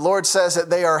 the Lord says that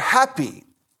they are happy.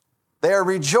 They are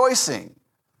rejoicing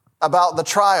about the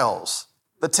trials,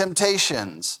 the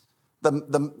temptations,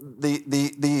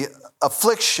 the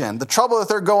affliction, the trouble that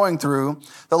they're going through.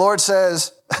 The Lord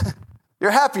says,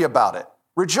 you're happy about it.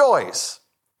 Rejoice.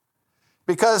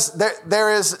 Because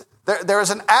there is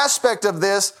an aspect of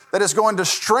this that is going to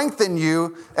strengthen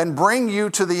you and bring you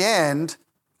to the end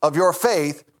of your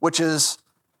faith, which is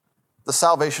the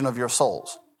salvation of your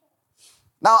souls.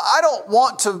 Now, I don't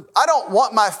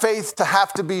want my faith to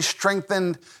have to be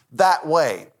strengthened that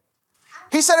way.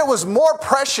 He said it was more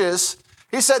precious.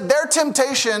 He said their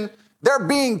temptation, their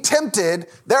being tempted,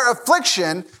 their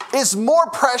affliction is more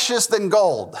precious than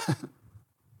gold.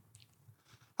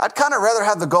 I'd kind of rather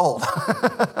have the gold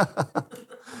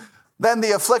than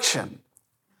the affliction.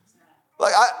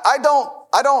 Like I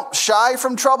don't shy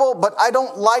from trouble, but I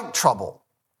don't like trouble.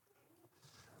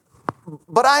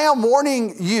 But I am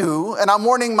warning you, and I'm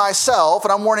warning myself,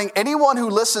 and I'm warning anyone who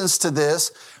listens to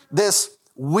this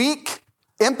weak,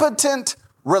 impotent,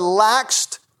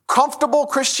 relaxed, comfortable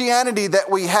Christianity that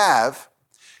we have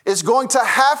is going to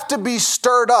have to be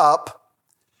stirred up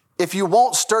if you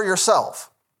won't stir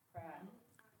yourself.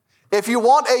 If you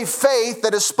want a faith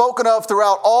that is spoken of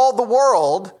throughout all the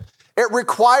world, it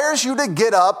requires you to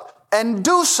get up and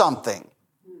do something.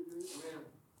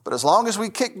 But as long as we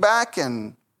kick back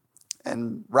and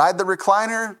ride the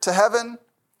recliner to heaven,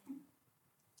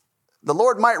 the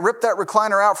Lord might rip that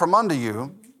recliner out from under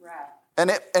you, and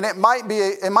it might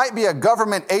be a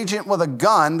government agent with a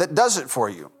gun that does it for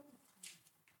you.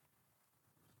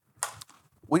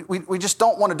 We just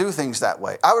don't want to do things that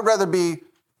way. I would rather be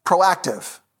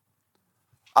proactive.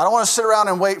 I don't want to sit around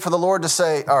and wait for the Lord to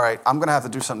say, all right, I'm going to have to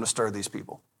do something to stir these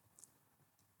people.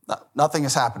 No, nothing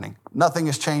is happening. Nothing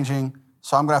is changing,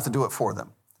 so I'm going to have to do it for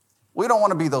them. We don't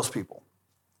want to be those people.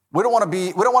 We don't want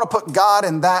to put God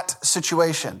in that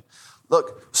situation.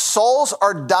 Look, souls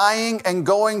are dying and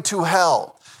going to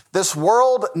hell. This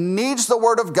world needs the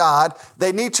word of God.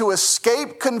 They need to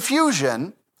escape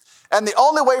confusion. And the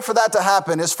only way for that to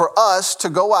happen is for us to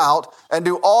go out and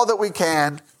do all that we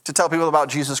can to tell people about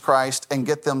Jesus Christ and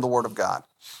get them the Word of God.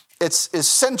 It's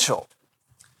essential.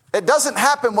 It doesn't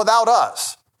happen without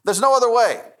us. There's no other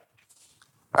way.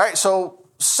 All right, so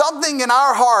something in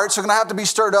our hearts are going to have to be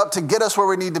stirred up to get us where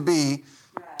we need to be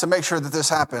to make sure that this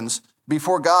happens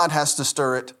before God has to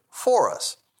stir it for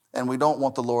us. And we don't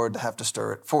want the Lord to have to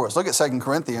stir it for us. Look at 2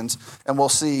 Corinthians, and we'll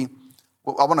see.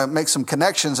 I want to make some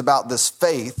connections about this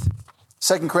faith.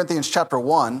 2 Corinthians chapter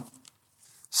 1,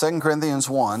 2 Corinthians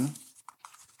 1,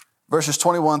 verses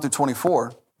 21 through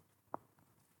 24.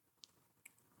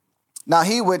 Now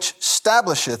he which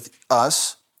establisheth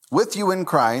us with you in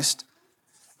Christ,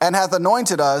 and hath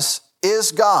anointed us,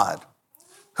 is God,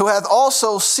 who hath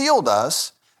also sealed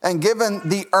us, and given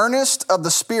the earnest of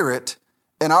the Spirit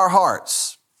in our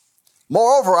hearts.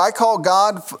 Moreover, I call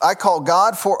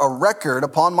God for a record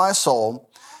upon my soul,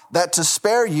 that to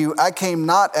spare you I came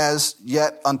not as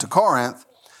yet unto Corinth,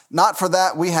 not for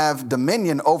that we have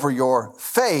dominion over your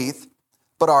faith,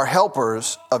 but are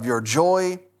helpers of your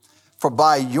joy. For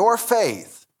by your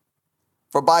faith,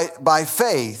 by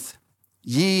faith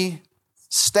ye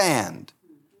stand.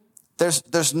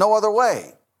 There's no other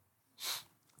way.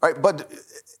 All right, but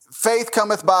faith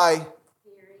cometh by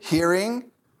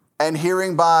hearing, and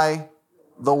hearing by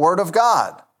the Word of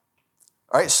God.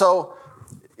 All right, so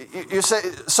you say,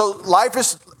 so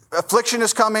affliction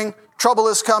is coming, trouble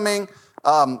is coming,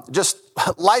 just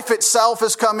life itself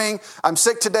is coming. I'm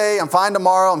sick today, I'm fine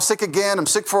tomorrow, I'm sick again, I'm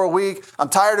sick for a week, I'm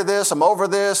tired of this, I'm over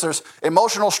this. There's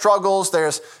emotional struggles,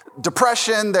 there's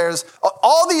depression, there's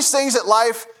all these things that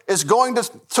life is going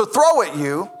to throw at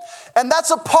you. And that's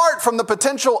apart from the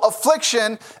potential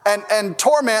affliction and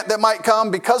torment that might come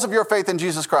because of your faith in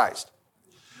Jesus Christ.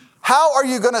 How are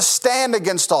you going to stand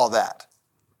against all that?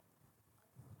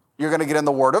 You're going to get in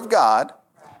the Word of God.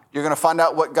 You're going to find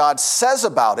out what God says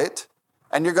about it,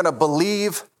 and you're going to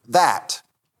believe that.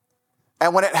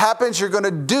 And when it happens, you're going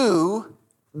to do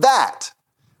that.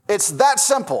 It's that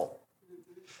simple.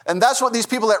 And that's what these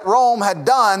people at Rome had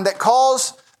done that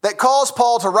caused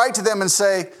Paul to write to them and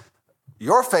say,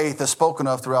 your faith is spoken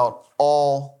of throughout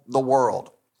all the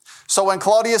world. So when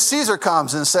Claudius Caesar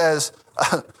comes and says,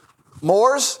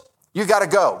 Moors, you got to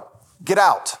go. Get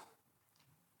out.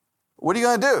 What are you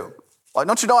going to do? Well,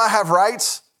 don't you know I have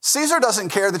rights? Caesar doesn't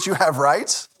care that you have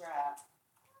rights.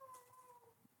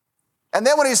 And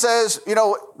then when he says,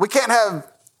 we can't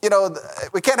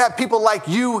have people like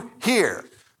you here.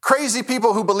 Crazy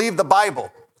people who believe the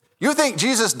Bible. You think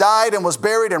Jesus died and was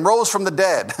buried and rose from the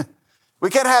dead. We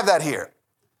can't have that here.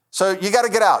 So you got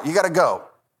to get out. You got to go.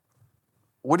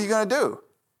 What are you going to do?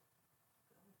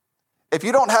 If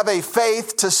you don't have a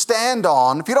faith to stand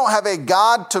on, if you don't have a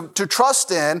God to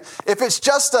trust in, if it's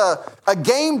just a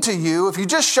game to you, if you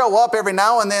just show up every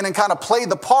now and then and kind of play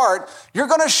the part, you're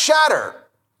going to shatter.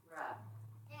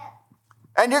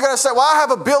 And you're going to say, well, I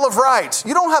have a Bill of Rights.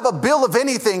 You don't have a bill of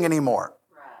anything anymore.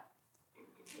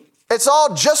 It's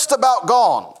all just about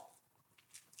gone.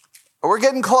 We're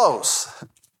getting close.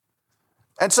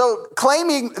 And so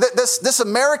claiming that this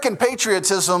American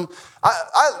patriotism,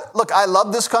 I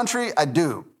love this country. I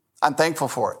do. I'm thankful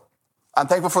for it. I'm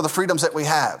thankful for the freedoms that we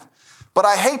have. But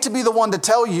I hate to be the one to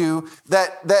tell you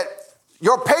that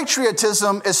your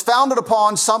patriotism is founded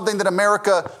upon something that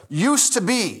America used to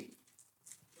be.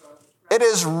 It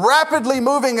is rapidly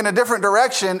moving in a different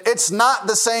direction. It's not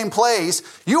the same place.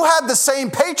 You have the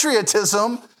same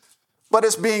patriotism, but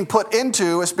it's being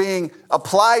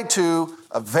applied to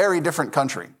a very different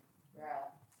country.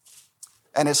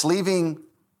 And it's leaving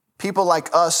people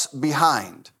like us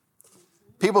behind.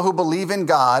 People who believe in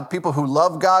God, people who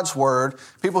love God's word,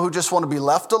 people who just want to be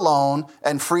left alone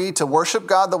and free to worship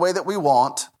God the way that we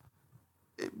want.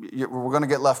 We're going to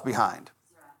get left behind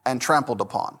and trampled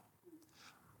upon.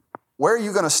 Where are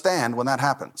you going to stand when that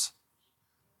happens?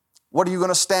 What are you going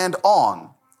to stand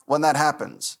on when that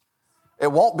happens?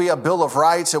 It won't be a Bill of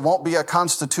Rights. It won't be a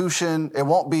constitution. It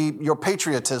won't be your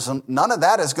patriotism. None of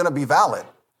that is going to be valid.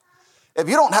 If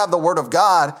you don't have the Word of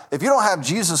God, if you don't have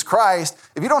Jesus Christ,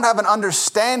 if you don't have an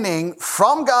understanding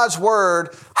from God's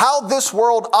Word how this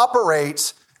world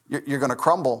operates, you're going to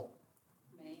crumble.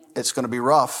 It's going to be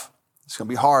rough. It's going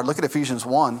to be hard. Look at Ephesians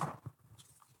 1.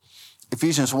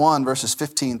 Ephesians 1, verses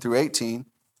 15 through 18.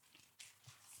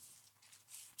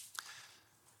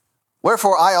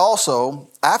 Wherefore I also,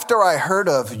 after I heard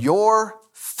of your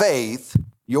faith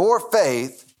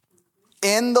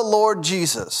in the Lord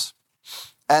Jesus,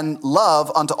 and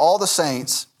love unto all the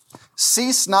saints,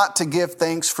 cease not to give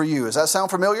thanks for you. Does that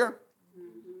sound familiar?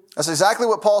 That's exactly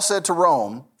what Paul said to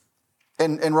Rome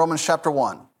in Romans chapter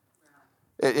 1.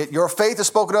 Your faith is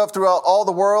spoken of throughout all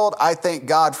the world. I thank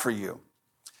God for you.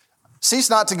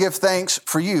 Cease not to give thanks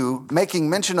for you, making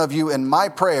mention of you in my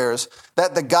prayers,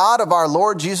 that the God of our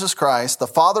Lord Jesus Christ, the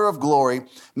Father of glory,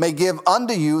 may give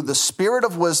unto you the spirit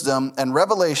of wisdom and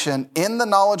revelation in the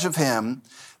knowledge of him,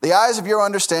 the eyes of your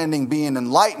understanding being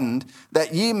enlightened,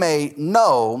 that ye may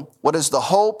know what is the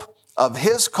hope of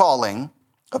his calling,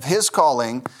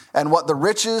 and what the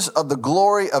riches of the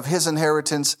glory of his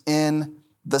inheritance in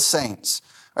the saints.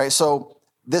 All right, so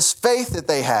this faith that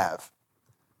they have,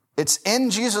 it's in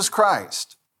Jesus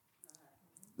Christ.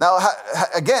 Now,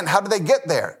 again, how do they get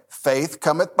there? Faith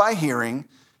cometh by hearing.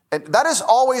 And that is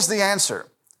always the answer.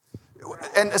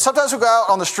 And sometimes we go out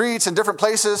on the streets in different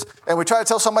places and we try to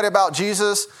tell somebody about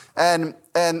Jesus and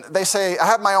they say, I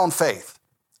have my own faith.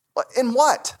 In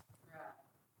what?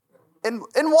 In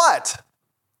what?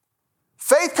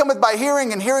 Faith cometh by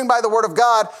hearing and hearing by the word of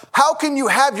God. How can you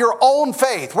have your own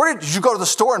faith? Where did you go to the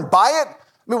store and buy it? I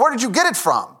mean, where did you get it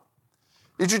from?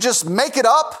 Did you just make it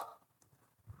up?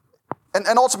 And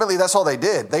ultimately, that's all they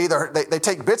did. They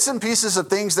take bits and pieces of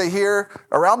things they hear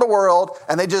around the world,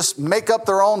 and they just make up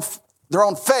their own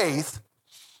faith,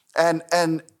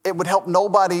 and it would help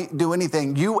nobody do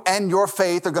anything. You and your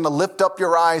faith are going to lift up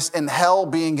your eyes in hell,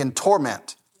 being in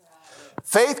torment.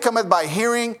 Faith cometh by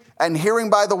hearing, and hearing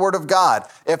by the word of God.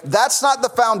 If that's not the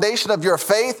foundation of your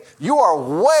faith, you are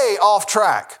way off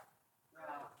track.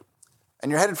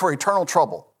 And you're headed for eternal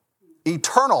trouble.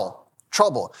 Eternal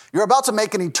trouble. You're about to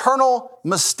make an eternal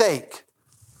mistake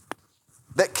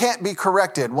that can't be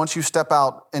corrected once you step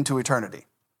out into eternity.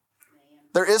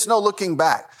 There is no looking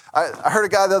back. I heard a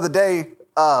guy the other day,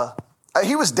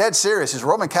 he was dead serious. He's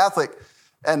Roman Catholic,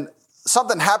 and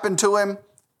something happened to him.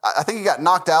 I think he got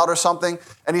knocked out or something.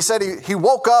 And he said he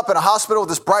woke up in a hospital with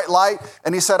this bright light,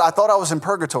 and he said, I thought I was in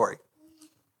purgatory.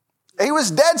 He was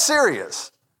dead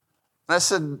serious. And I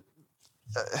said,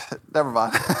 never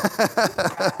mind.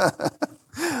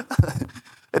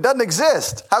 It doesn't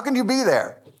exist. How can you be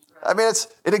there? I mean,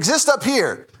 it exists up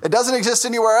here. It doesn't exist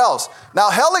anywhere else.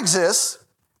 Now, hell exists,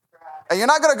 and you're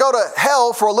not going to go to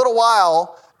hell for a little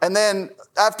while, and then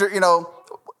after,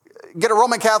 get a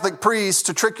Roman Catholic priest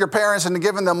to trick your parents into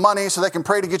giving them money so they can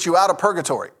pray to get you out of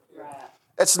purgatory. Right.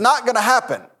 It's not going to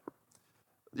happen.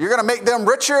 You're going to make them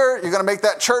richer. You're going to make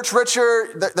that church richer.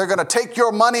 They're going to take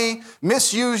your money,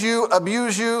 misuse you,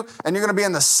 abuse you, and you're going to be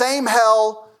in the same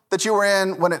hell that you were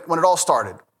in when it all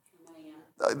started.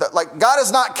 Like, God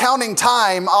is not counting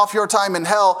time off your time in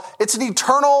hell. It's an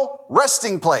eternal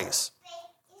resting place,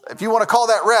 if you want to call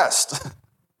that rest.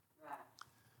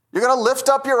 You're going to lift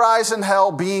up your eyes in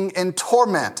hell, being in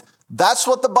torment. That's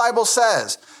what the Bible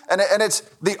says. And it's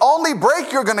the only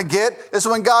break you're going to get is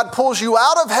when God pulls you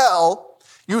out of hell.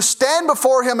 You stand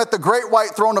before him at the great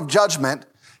white throne of judgment.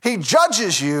 He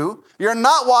judges you. You're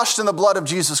not washed in the blood of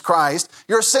Jesus Christ.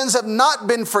 Your sins have not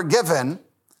been forgiven.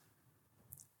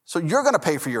 So you're going to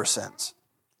pay for your sins.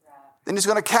 Then he's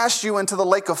going to cast you into the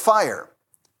lake of fire.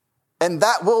 And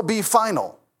that will be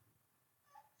final.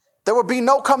 There will be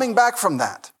no coming back from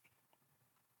that.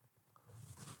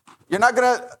 You're not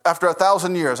going to, after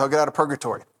 1,000 years, I'll get out of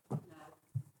purgatory.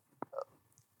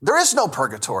 There is no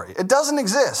purgatory. It doesn't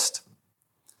exist.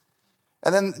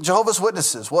 And then Jehovah's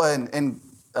Witnesses,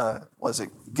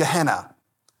 Gehenna.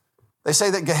 They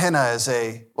say that Gehenna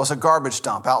was a garbage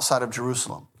dump outside of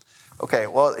Jerusalem. Okay,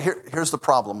 well, here's the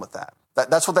problem with that.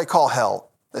 That's what they call hell.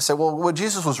 They say, well, what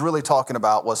Jesus was really talking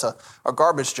about was a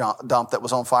garbage dump that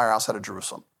was on fire outside of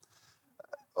Jerusalem.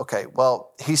 Okay,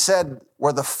 well, he said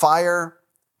where the fire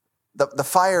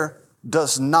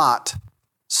does not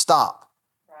stop.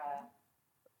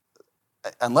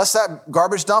 Right. Unless that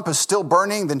garbage dump is still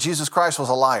burning, then Jesus Christ was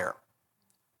a liar.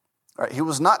 Right? He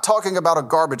was not talking about a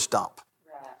garbage dump.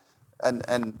 Right.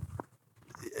 And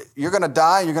you're going to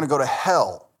die, you're going to go to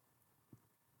hell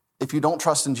if you don't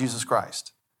trust in Jesus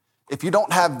Christ. If you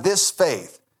don't have this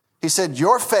faith. He said,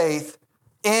 your faith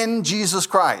in Jesus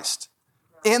Christ,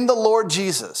 in the Lord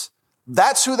Jesus.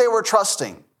 That's who they were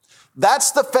trusting.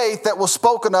 That's the faith that was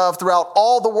spoken of throughout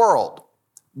all the world.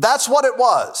 That's what it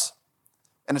was.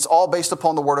 And it's all based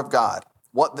upon the word of God.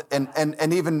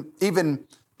 And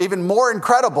even more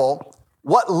incredible,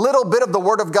 what little bit of the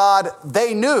word of God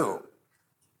they knew.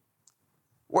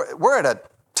 We're at a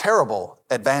terrible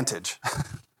advantage.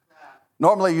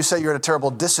 Normally you say you're at a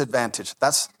terrible disadvantage.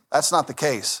 That's not the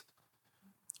case.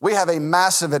 We have a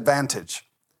massive advantage.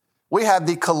 We have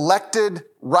the collected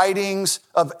writings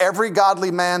of every godly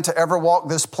man to ever walk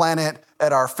this planet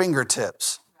at our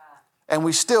fingertips. And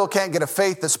we still can't get a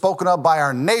faith that's spoken of by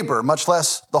our neighbor, much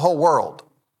less the whole world.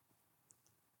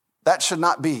 That should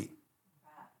not be.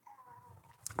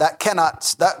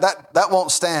 that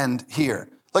won't stand here.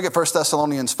 Look at 1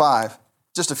 Thessalonians 5,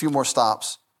 just a few more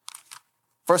stops.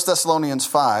 1 Thessalonians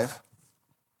 5,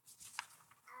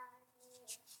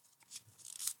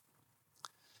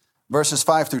 verses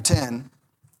 5 through 10.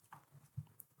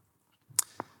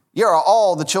 Ye are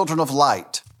all the children of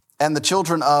light and the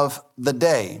children of the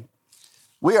day.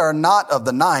 We are not of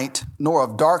the night, nor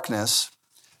of darkness.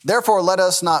 Therefore let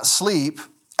us not sleep,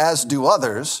 as do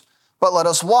others, but let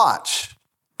us watch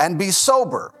and be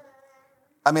sober.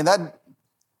 I mean,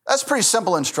 that's pretty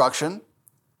simple instruction.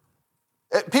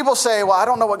 People say, well, I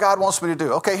don't know what God wants me to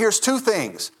do. Okay, here's two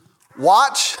things.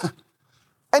 Watch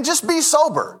and just be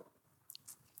sober.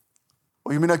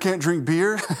 Well, you mean I can't drink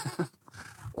beer?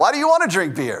 Why do you want to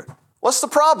drink beer? What's the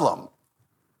problem?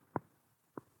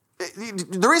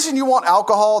 The reason you want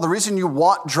alcohol, the reason you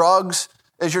want drugs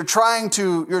is you're trying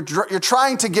to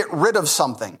get rid of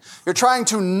something. You're trying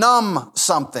to numb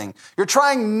something. You're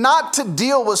trying not to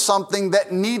deal with something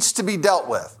that needs to be dealt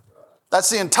with. That's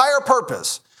the entire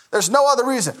purpose. There's no other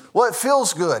reason. Well, it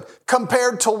feels good.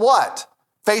 Compared to what?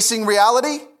 Facing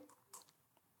reality?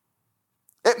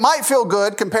 It might feel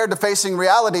good compared to facing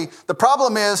reality. The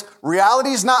problem is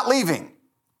reality's not leaving.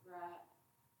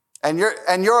 And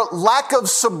your lack of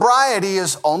sobriety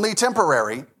is only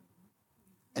temporary.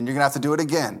 And you're going to have to do it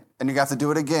again. And you're going to have to do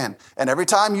it again. And every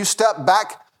time you step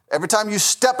back, every time you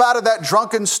step out of that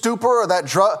drunken stupor or that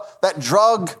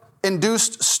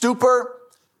drug-induced stupor,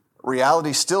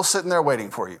 reality's still sitting there waiting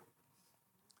for you.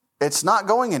 It's not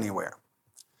going anywhere.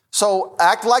 So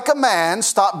act like a man.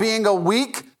 Stop being a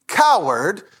weak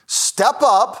coward. Step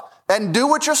up and do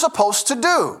what you're supposed to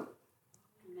do.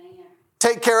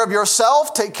 Take care of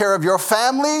yourself, take care of your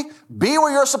family, be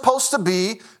where you're supposed to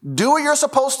be, do what you're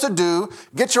supposed to do,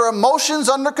 get your emotions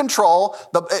under control.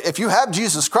 If you have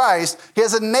Jesus Christ, He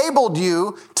has enabled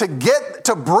you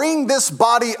to bring this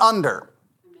body under.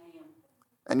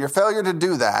 And your failure to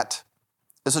do that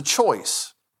is a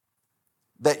choice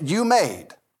that you made.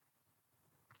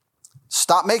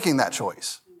 Stop making that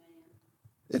choice.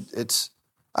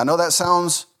 I know that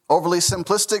sounds overly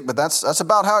simplistic, but that's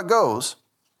about how it goes.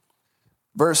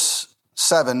 Verse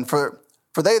 7, for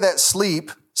they that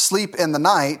sleep in the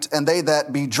night, and they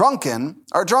that be drunken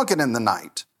are drunken in the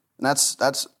night. And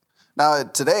that's now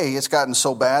today it's gotten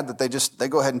so bad that they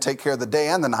go ahead and take care of the day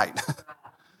and the night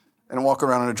and walk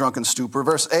around in a drunken stupor.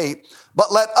 Verse 8,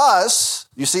 but let us,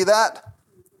 you see that?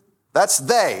 That's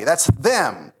that's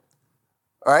them.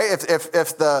 All right,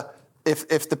 if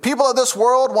the people of this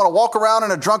world want to walk around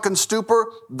in a drunken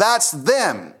stupor, that's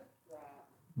them.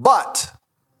 But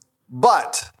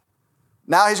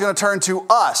now He's going to turn to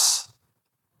us,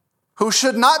 who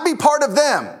should not be part of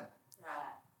them.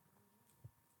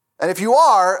 And if you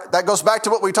are, that goes back to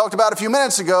what we talked about a few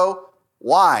minutes ago.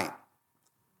 Why?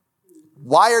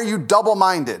 Why are you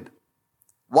double-minded?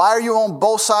 Why are you on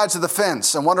both sides of the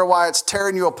fence and wonder why it's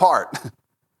tearing you apart?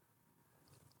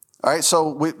 All right,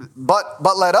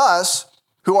 but let us,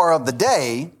 who are of the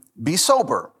day, be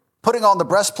sober, putting on the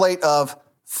breastplate of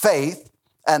faith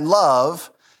and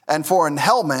love, and for an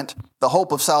helmet, the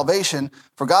hope of salvation.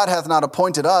 For God hath not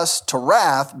appointed us to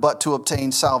wrath, but to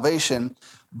obtain salvation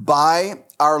by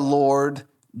our Lord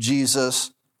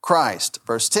Jesus Christ.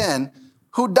 Verse 10,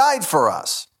 who died for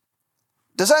us.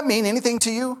 Does that mean anything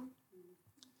to you?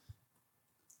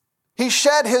 He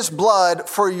shed His blood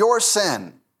for your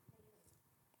sin.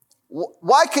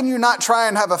 Why can you not try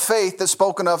and have a faith that's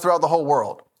spoken of throughout the whole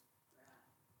world?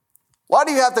 Why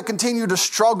do you have to continue to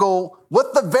struggle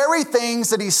with the very things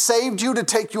that He saved you to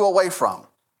take you away from?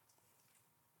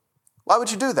 Why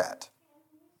would you do that?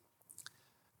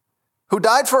 Who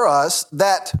died for us,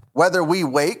 that whether we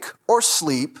wake or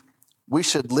sleep, we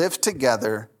should live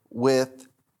together with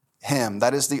Him.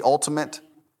 That is the ultimate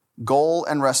goal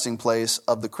and resting place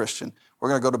of the Christian. We're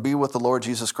going to go to be with the Lord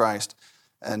Jesus Christ.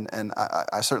 And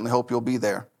I certainly hope you'll be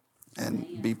there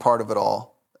and be part of it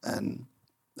all. And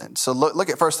so look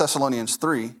at 1 Thessalonians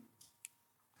 3.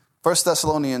 1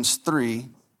 Thessalonians 3,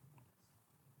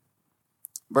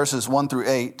 verses 1 through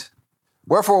 8.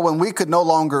 Wherefore, when we could no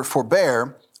longer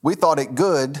forbear, we thought it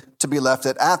good to be left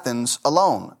at Athens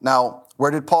alone. Now,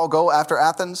 where did Paul go after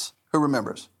Athens? Who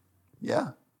remembers?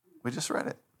 Yeah, we just read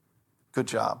it. Good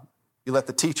job. You let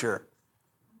the teacher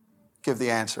give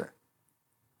the answer.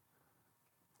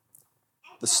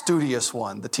 The studious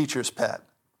one, the teacher's pet.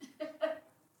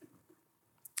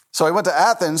 So he went to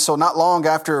Athens, so not long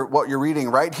after what you're reading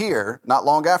right here, not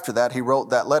long after that, he wrote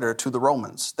that letter to the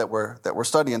Romans that we're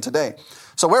studying today.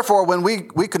 So wherefore, when we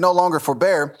could no longer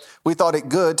forbear, we thought it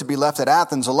good to be left at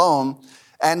Athens alone,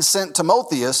 and sent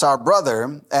Timotheus, our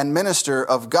brother and minister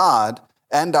of God,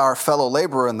 and our fellow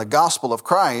laborer in the gospel of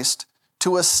Christ,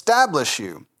 to establish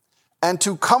you and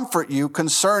to comfort you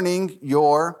concerning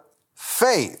your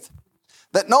faith,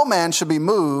 that no man should be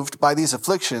moved by these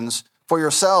afflictions, for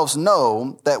yourselves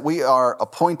know that we are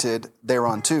appointed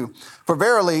thereunto. For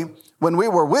verily, when we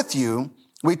were with you,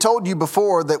 we told you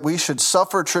before that we should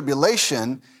suffer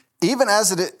tribulation, even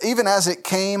as it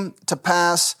came to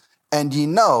pass, and ye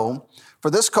know. For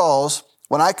this cause,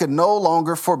 when I could no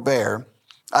longer forbear,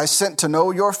 I sent to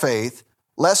know your faith,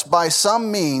 lest by some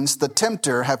means the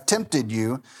tempter have tempted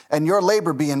you, and your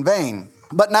labor be in vain.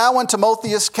 But now when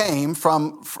Timotheus came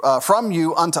from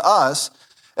you unto us,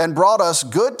 and brought us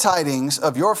good tidings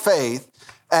of your faith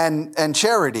and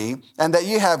charity, and that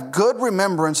ye have good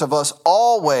remembrance of us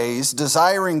always,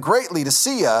 desiring greatly to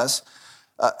see us,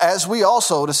 as we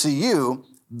also to see you.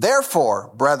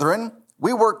 Therefore, brethren,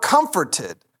 we were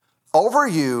comforted over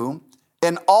you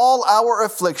in all our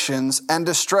afflictions and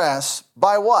distress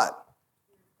by what?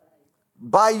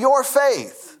 By your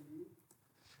faith.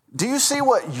 Do you see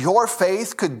what your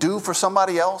faith could do for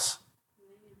somebody else?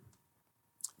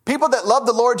 People that love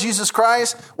the Lord Jesus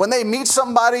Christ, when they meet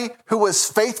somebody who is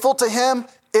faithful to him,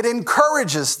 it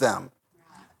encourages them.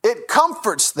 It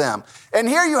comforts them. And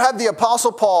here you have the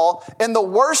Apostle Paul in the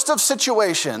worst of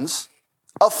situations,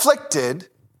 afflicted.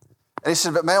 And he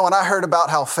said, but man, when I heard about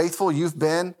how faithful you've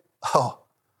been,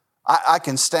 I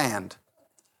can stand.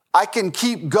 I can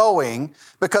keep going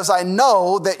because I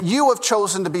know that you have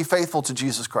chosen to be faithful to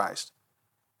Jesus Christ.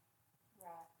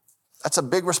 That's a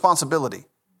big responsibility.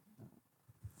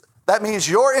 That means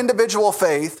your individual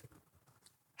faith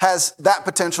has that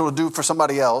potential to do for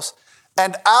somebody else.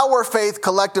 And our faith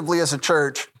collectively as a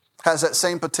church has that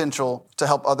same potential to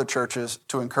help other churches,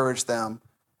 to encourage them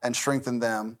and strengthen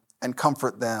them and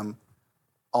comfort them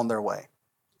on their way.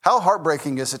 How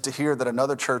heartbreaking is it to hear that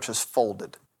another church has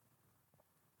folded?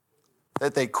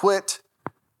 That they quit,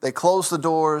 they close the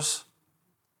doors,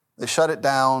 they shut it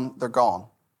down, they're gone.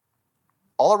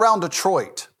 All around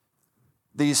Detroit,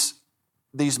 these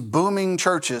booming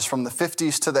churches from the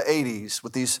 50s to the 80s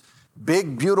with these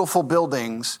big, beautiful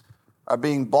buildings are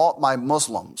being bought by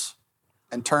Muslims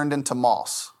and turned into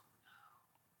mosques.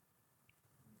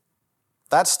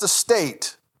 That's the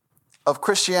state of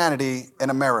Christianity in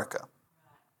America.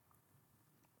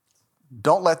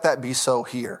 Don't let that be so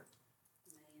here.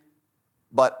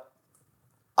 But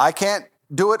I can't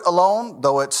do it alone,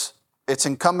 though it's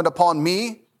incumbent upon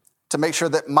me to make sure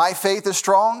that my faith is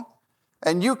strong,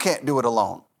 and you can't do it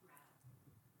alone.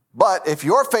 But if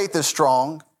your faith is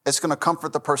strong, it's going to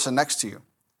comfort the person next to you.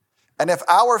 And if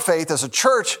our faith as a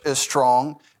church is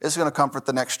strong, it's going to comfort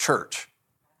the next church.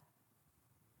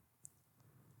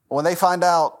 When they find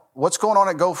out what's going on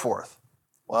at Go Forth,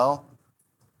 well,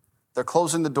 they're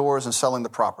closing the doors and selling the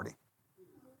property.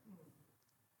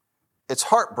 It's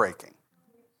heartbreaking.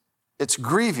 It's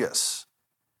grievous.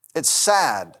 It's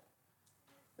sad.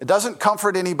 It doesn't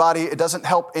comfort anybody. It doesn't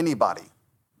help anybody.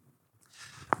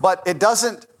 But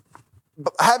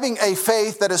having a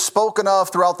faith that is spoken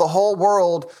of throughout the whole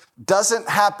world doesn't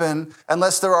happen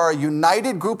unless there are a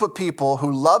united group of people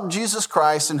who love Jesus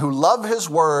Christ and who love his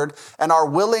word and are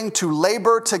willing to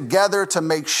labor together to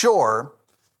make sure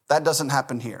that doesn't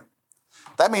happen here.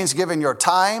 That means giving your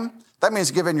time. That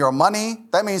means giving your money.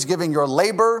 That means giving your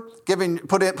labor,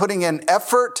 putting in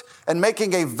effort and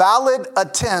making a valid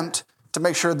attempt to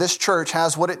make sure this church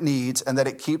has what it needs and that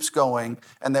it keeps going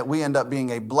and that we end up being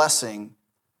a blessing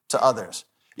to others.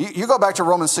 You go back to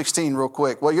Romans 16 real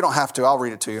quick. Well, you don't have to. I'll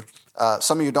read it to you.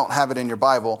 Some of you don't have it in your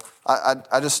Bible. We're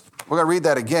going to read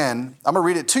that again. I'm going to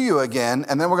read it to you again,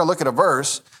 and then we're going to look at a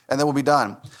verse, and then we'll be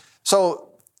done.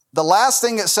 So the last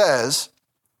thing it says,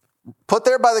 put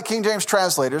there by the King James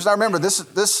translators. Now remember,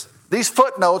 these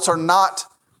footnotes are not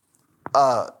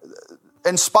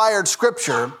inspired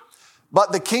scripture,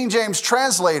 but the King James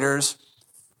translators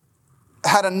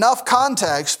had enough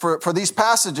context for these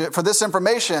passages, for this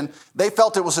information. They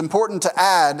felt it was important to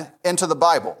add into the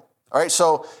Bible. All right,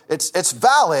 so it's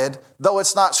valid, though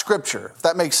it's not scripture, if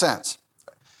that makes sense.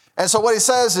 And so what he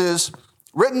says is,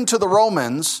 written to the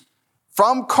Romans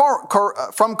from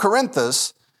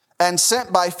Corinthus and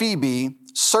sent by Phoebe,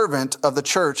 servant of the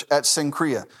church at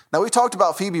Cenchrea. Now, we talked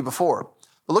about Phoebe before,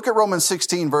 but look at Romans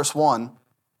 16, verse 1.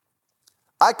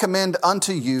 I commend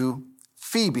unto you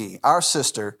Phoebe, our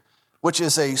sister, which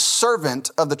is a servant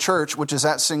of the church which is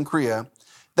at Cenchrea,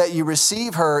 that you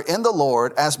receive her in the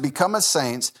Lord as becometh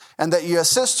saints, and that you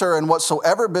assist her in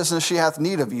whatsoever business she hath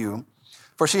need of you.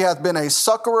 For she hath been a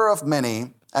succorer of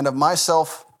many, and of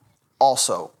myself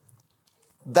also.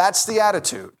 That's the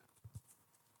attitude.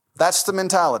 That's the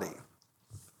mentality.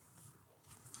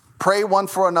 Pray one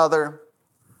for another.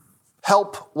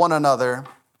 help one another,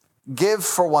 give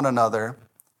for one another,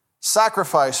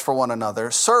 sacrifice for one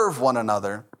another, serve one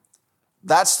another.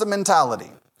 That's the mentality.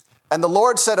 And the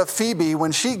Lord said of Phoebe,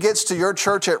 when she gets to your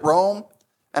church at Rome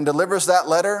and delivers that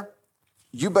letter,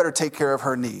 you better take care of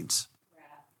her needs.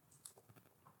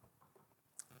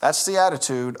 That's the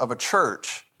attitude of a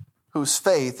church whose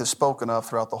faith is spoken of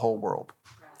throughout the whole world.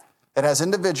 It has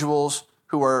individuals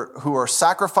who are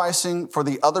sacrificing for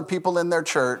the other people in their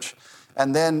church,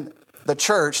 and then the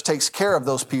church takes care of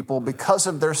those people because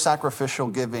of their sacrificial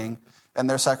giving and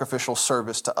their sacrificial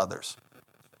service to others.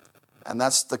 And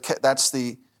that's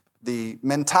the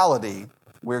mentality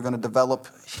we're going to develop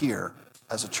here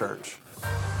as a church.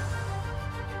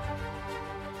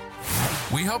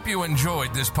 We hope you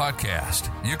enjoyed this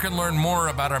podcast. You can learn more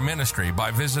about our ministry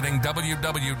by visiting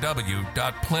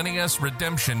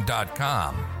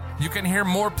www.plenteousredemption.com. You can hear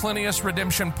more Plenteous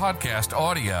Redemption podcast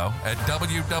audio at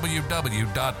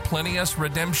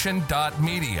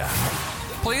www.plenteousredemption.media.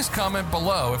 Please comment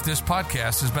below if this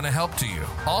podcast has been a help to you.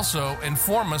 Also,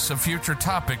 inform us of future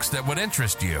topics that would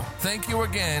interest you. Thank you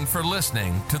again for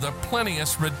listening to the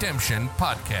Plenteous Redemption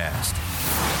podcast.